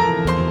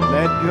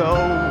 Let go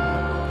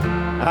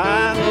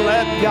and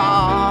let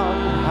God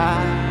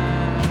have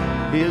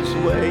His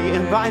way.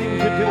 Invite Him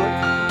to do it.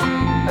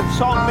 That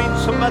song means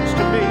so much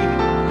to me.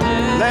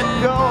 Let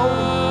go.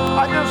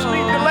 I just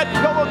need to let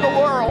go of the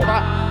world.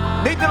 I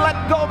need to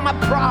let go of my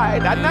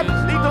pride. I need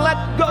to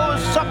let go of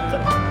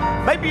something.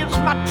 Maybe it's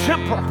my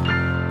temper.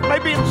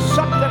 Maybe it's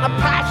something, a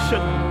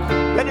passion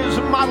that is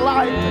in my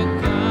life.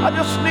 I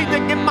just need to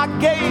get my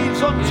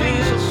gaze on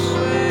Jesus.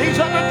 These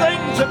other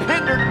things have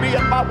hindered me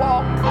in my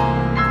walk.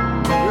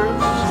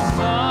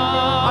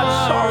 My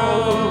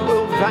sorrow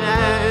will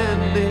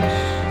vanish.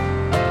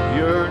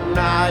 Your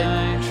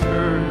night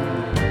turn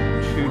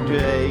to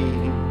day.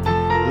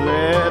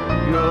 Let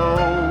go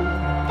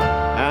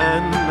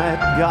and let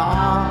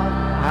God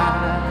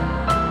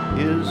have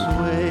His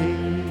way.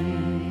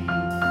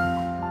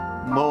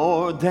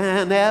 More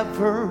than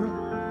ever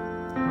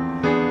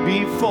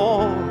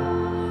before,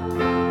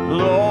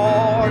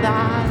 Lord,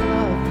 I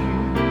love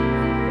you.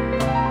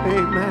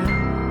 Amen.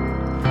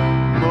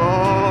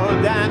 More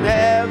than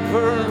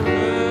ever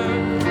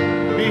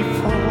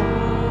before,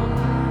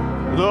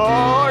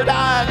 Lord,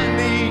 I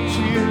need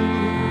you.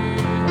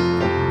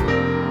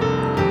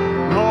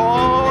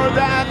 More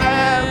than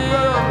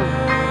ever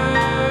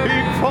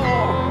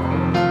before,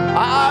 I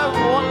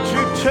want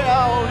to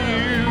tell you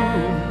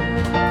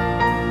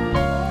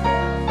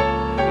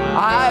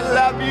I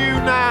love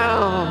you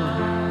now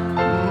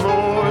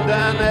more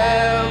than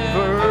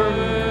ever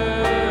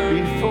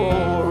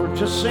before.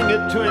 Just sing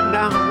it to Him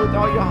now with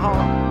all your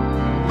heart.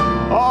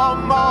 Oh,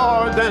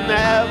 more than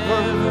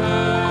ever.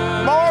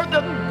 More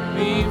than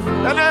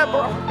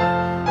ever.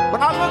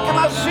 When I look and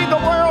I see the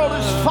world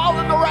is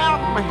falling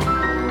around me,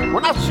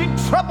 when I see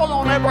trouble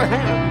on every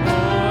hand,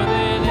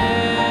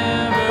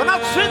 when I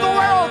see the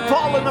world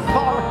falling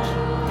apart,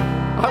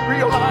 I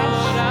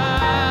realize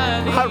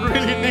I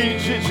really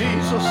need you,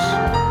 Jesus.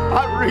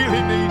 I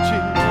really need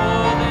you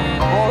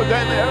more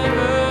than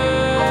ever.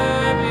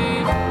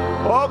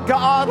 Oh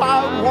God,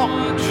 I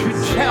want to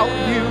tell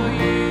you,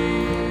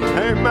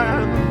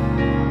 amen,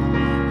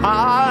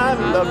 I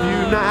love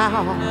you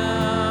now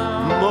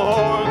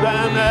more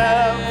than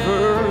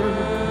ever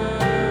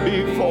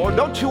before.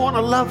 Don't you want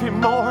to love him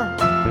more?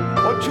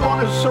 Don't you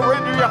want to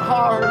surrender your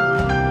heart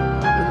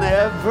than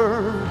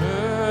ever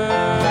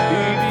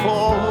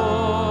before?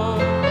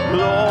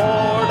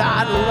 Lord,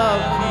 I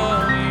love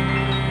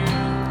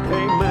you,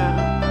 amen,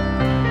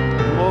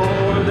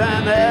 more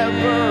than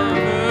ever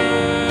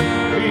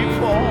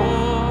before.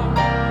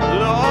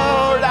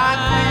 Lord, I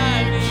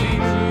need you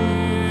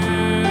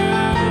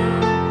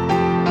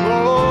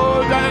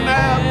more than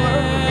ever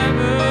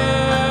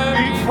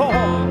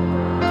before.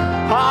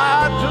 I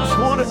just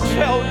want to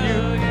tell you,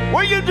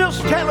 will you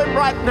just tell him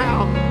right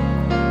now,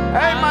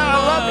 amen, I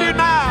love you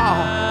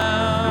now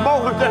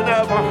more than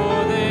ever.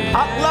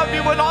 I love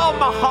you with all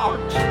my heart.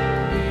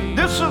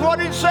 This is what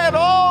he said,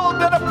 oh,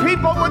 that a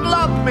people would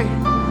love me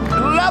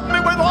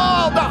with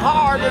all their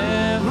heart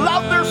and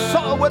love their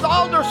soul with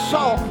all their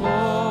soul.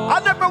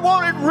 I never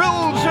wanted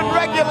rules and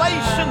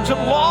regulations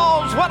and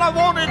laws. What I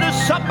wanted is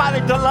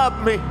somebody to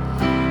love me.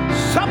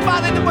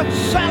 Somebody that would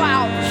sell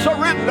out,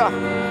 surrender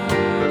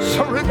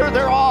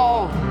their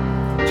all.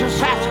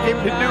 Just ask him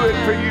to do it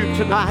for you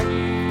tonight.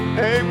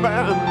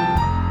 Amen.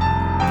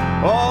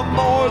 Oh,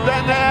 more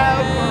than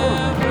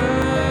ever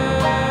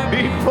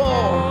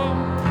before,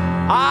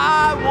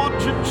 I want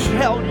to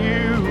tell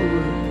you,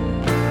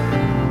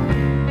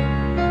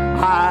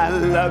 I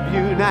love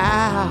you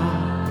now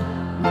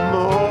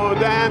more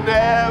than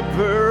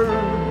ever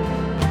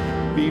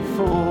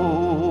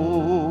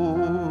before.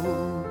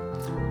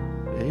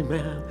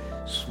 Amen.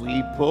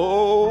 Sweep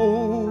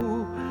over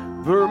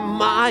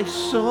my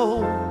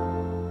soul,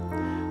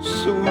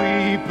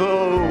 sweep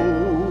over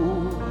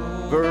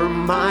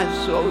my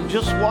soul.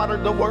 Just water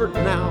the word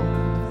now.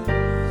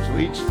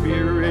 Sweet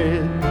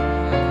Spirit,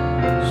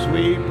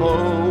 sweep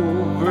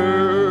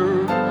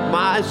over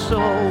my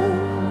soul.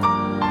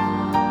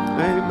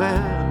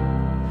 Amen.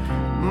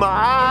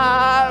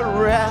 My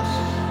rest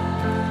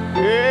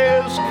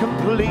is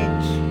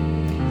complete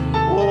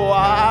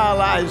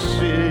while I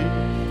sit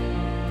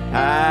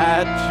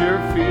at your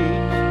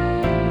feet.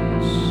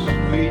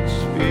 Sweet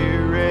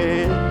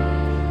Spirit,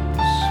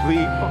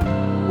 sweet.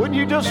 Would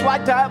you just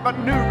like to have a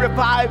new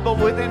revival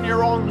within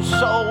your own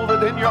soul,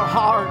 within your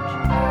heart?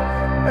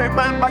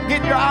 Amen. By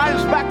getting your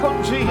eyes back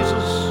on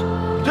Jesus.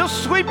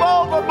 Just sweep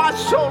over my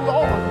soul,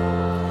 Lord.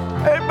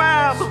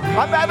 Amen.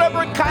 I've had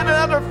every kind of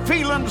other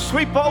feeling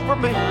sweep over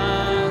me.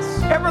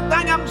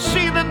 Everything I'm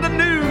seeing in the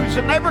news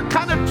and every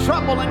kind of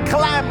trouble and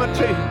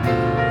calamity.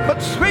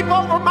 But sweep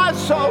over my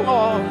soul,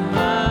 Lord.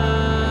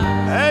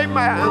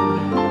 Amen.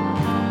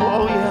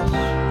 Oh, yes.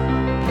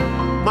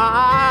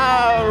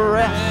 My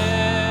rest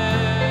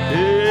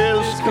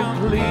is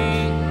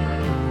complete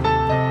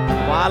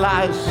while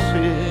I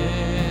sit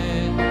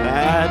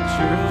at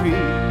your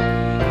feet.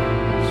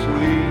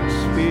 Sweet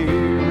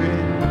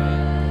Spirit,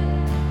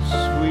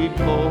 sweep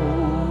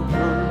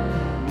over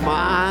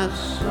my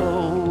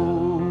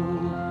soul.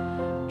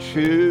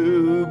 To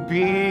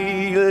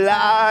be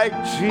like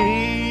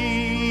Jesus,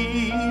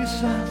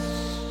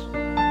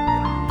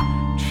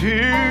 to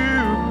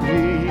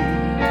be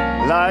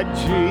like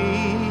Jesus.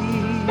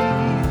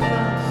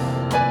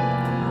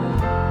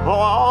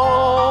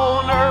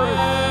 On earth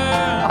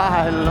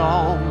I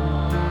long.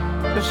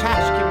 Just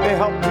ask him to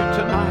help you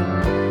tonight.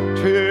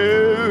 To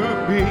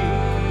be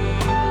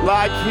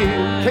like him.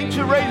 Can't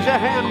you raise your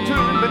hand to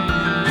him and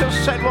just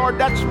say, Lord,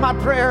 that's my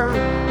prayer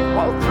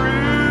all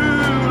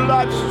through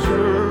life's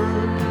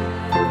journey,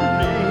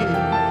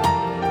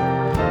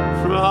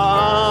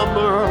 from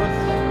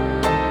earth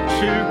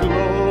to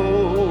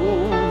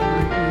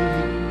glory.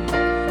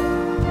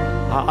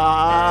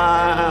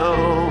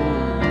 I'll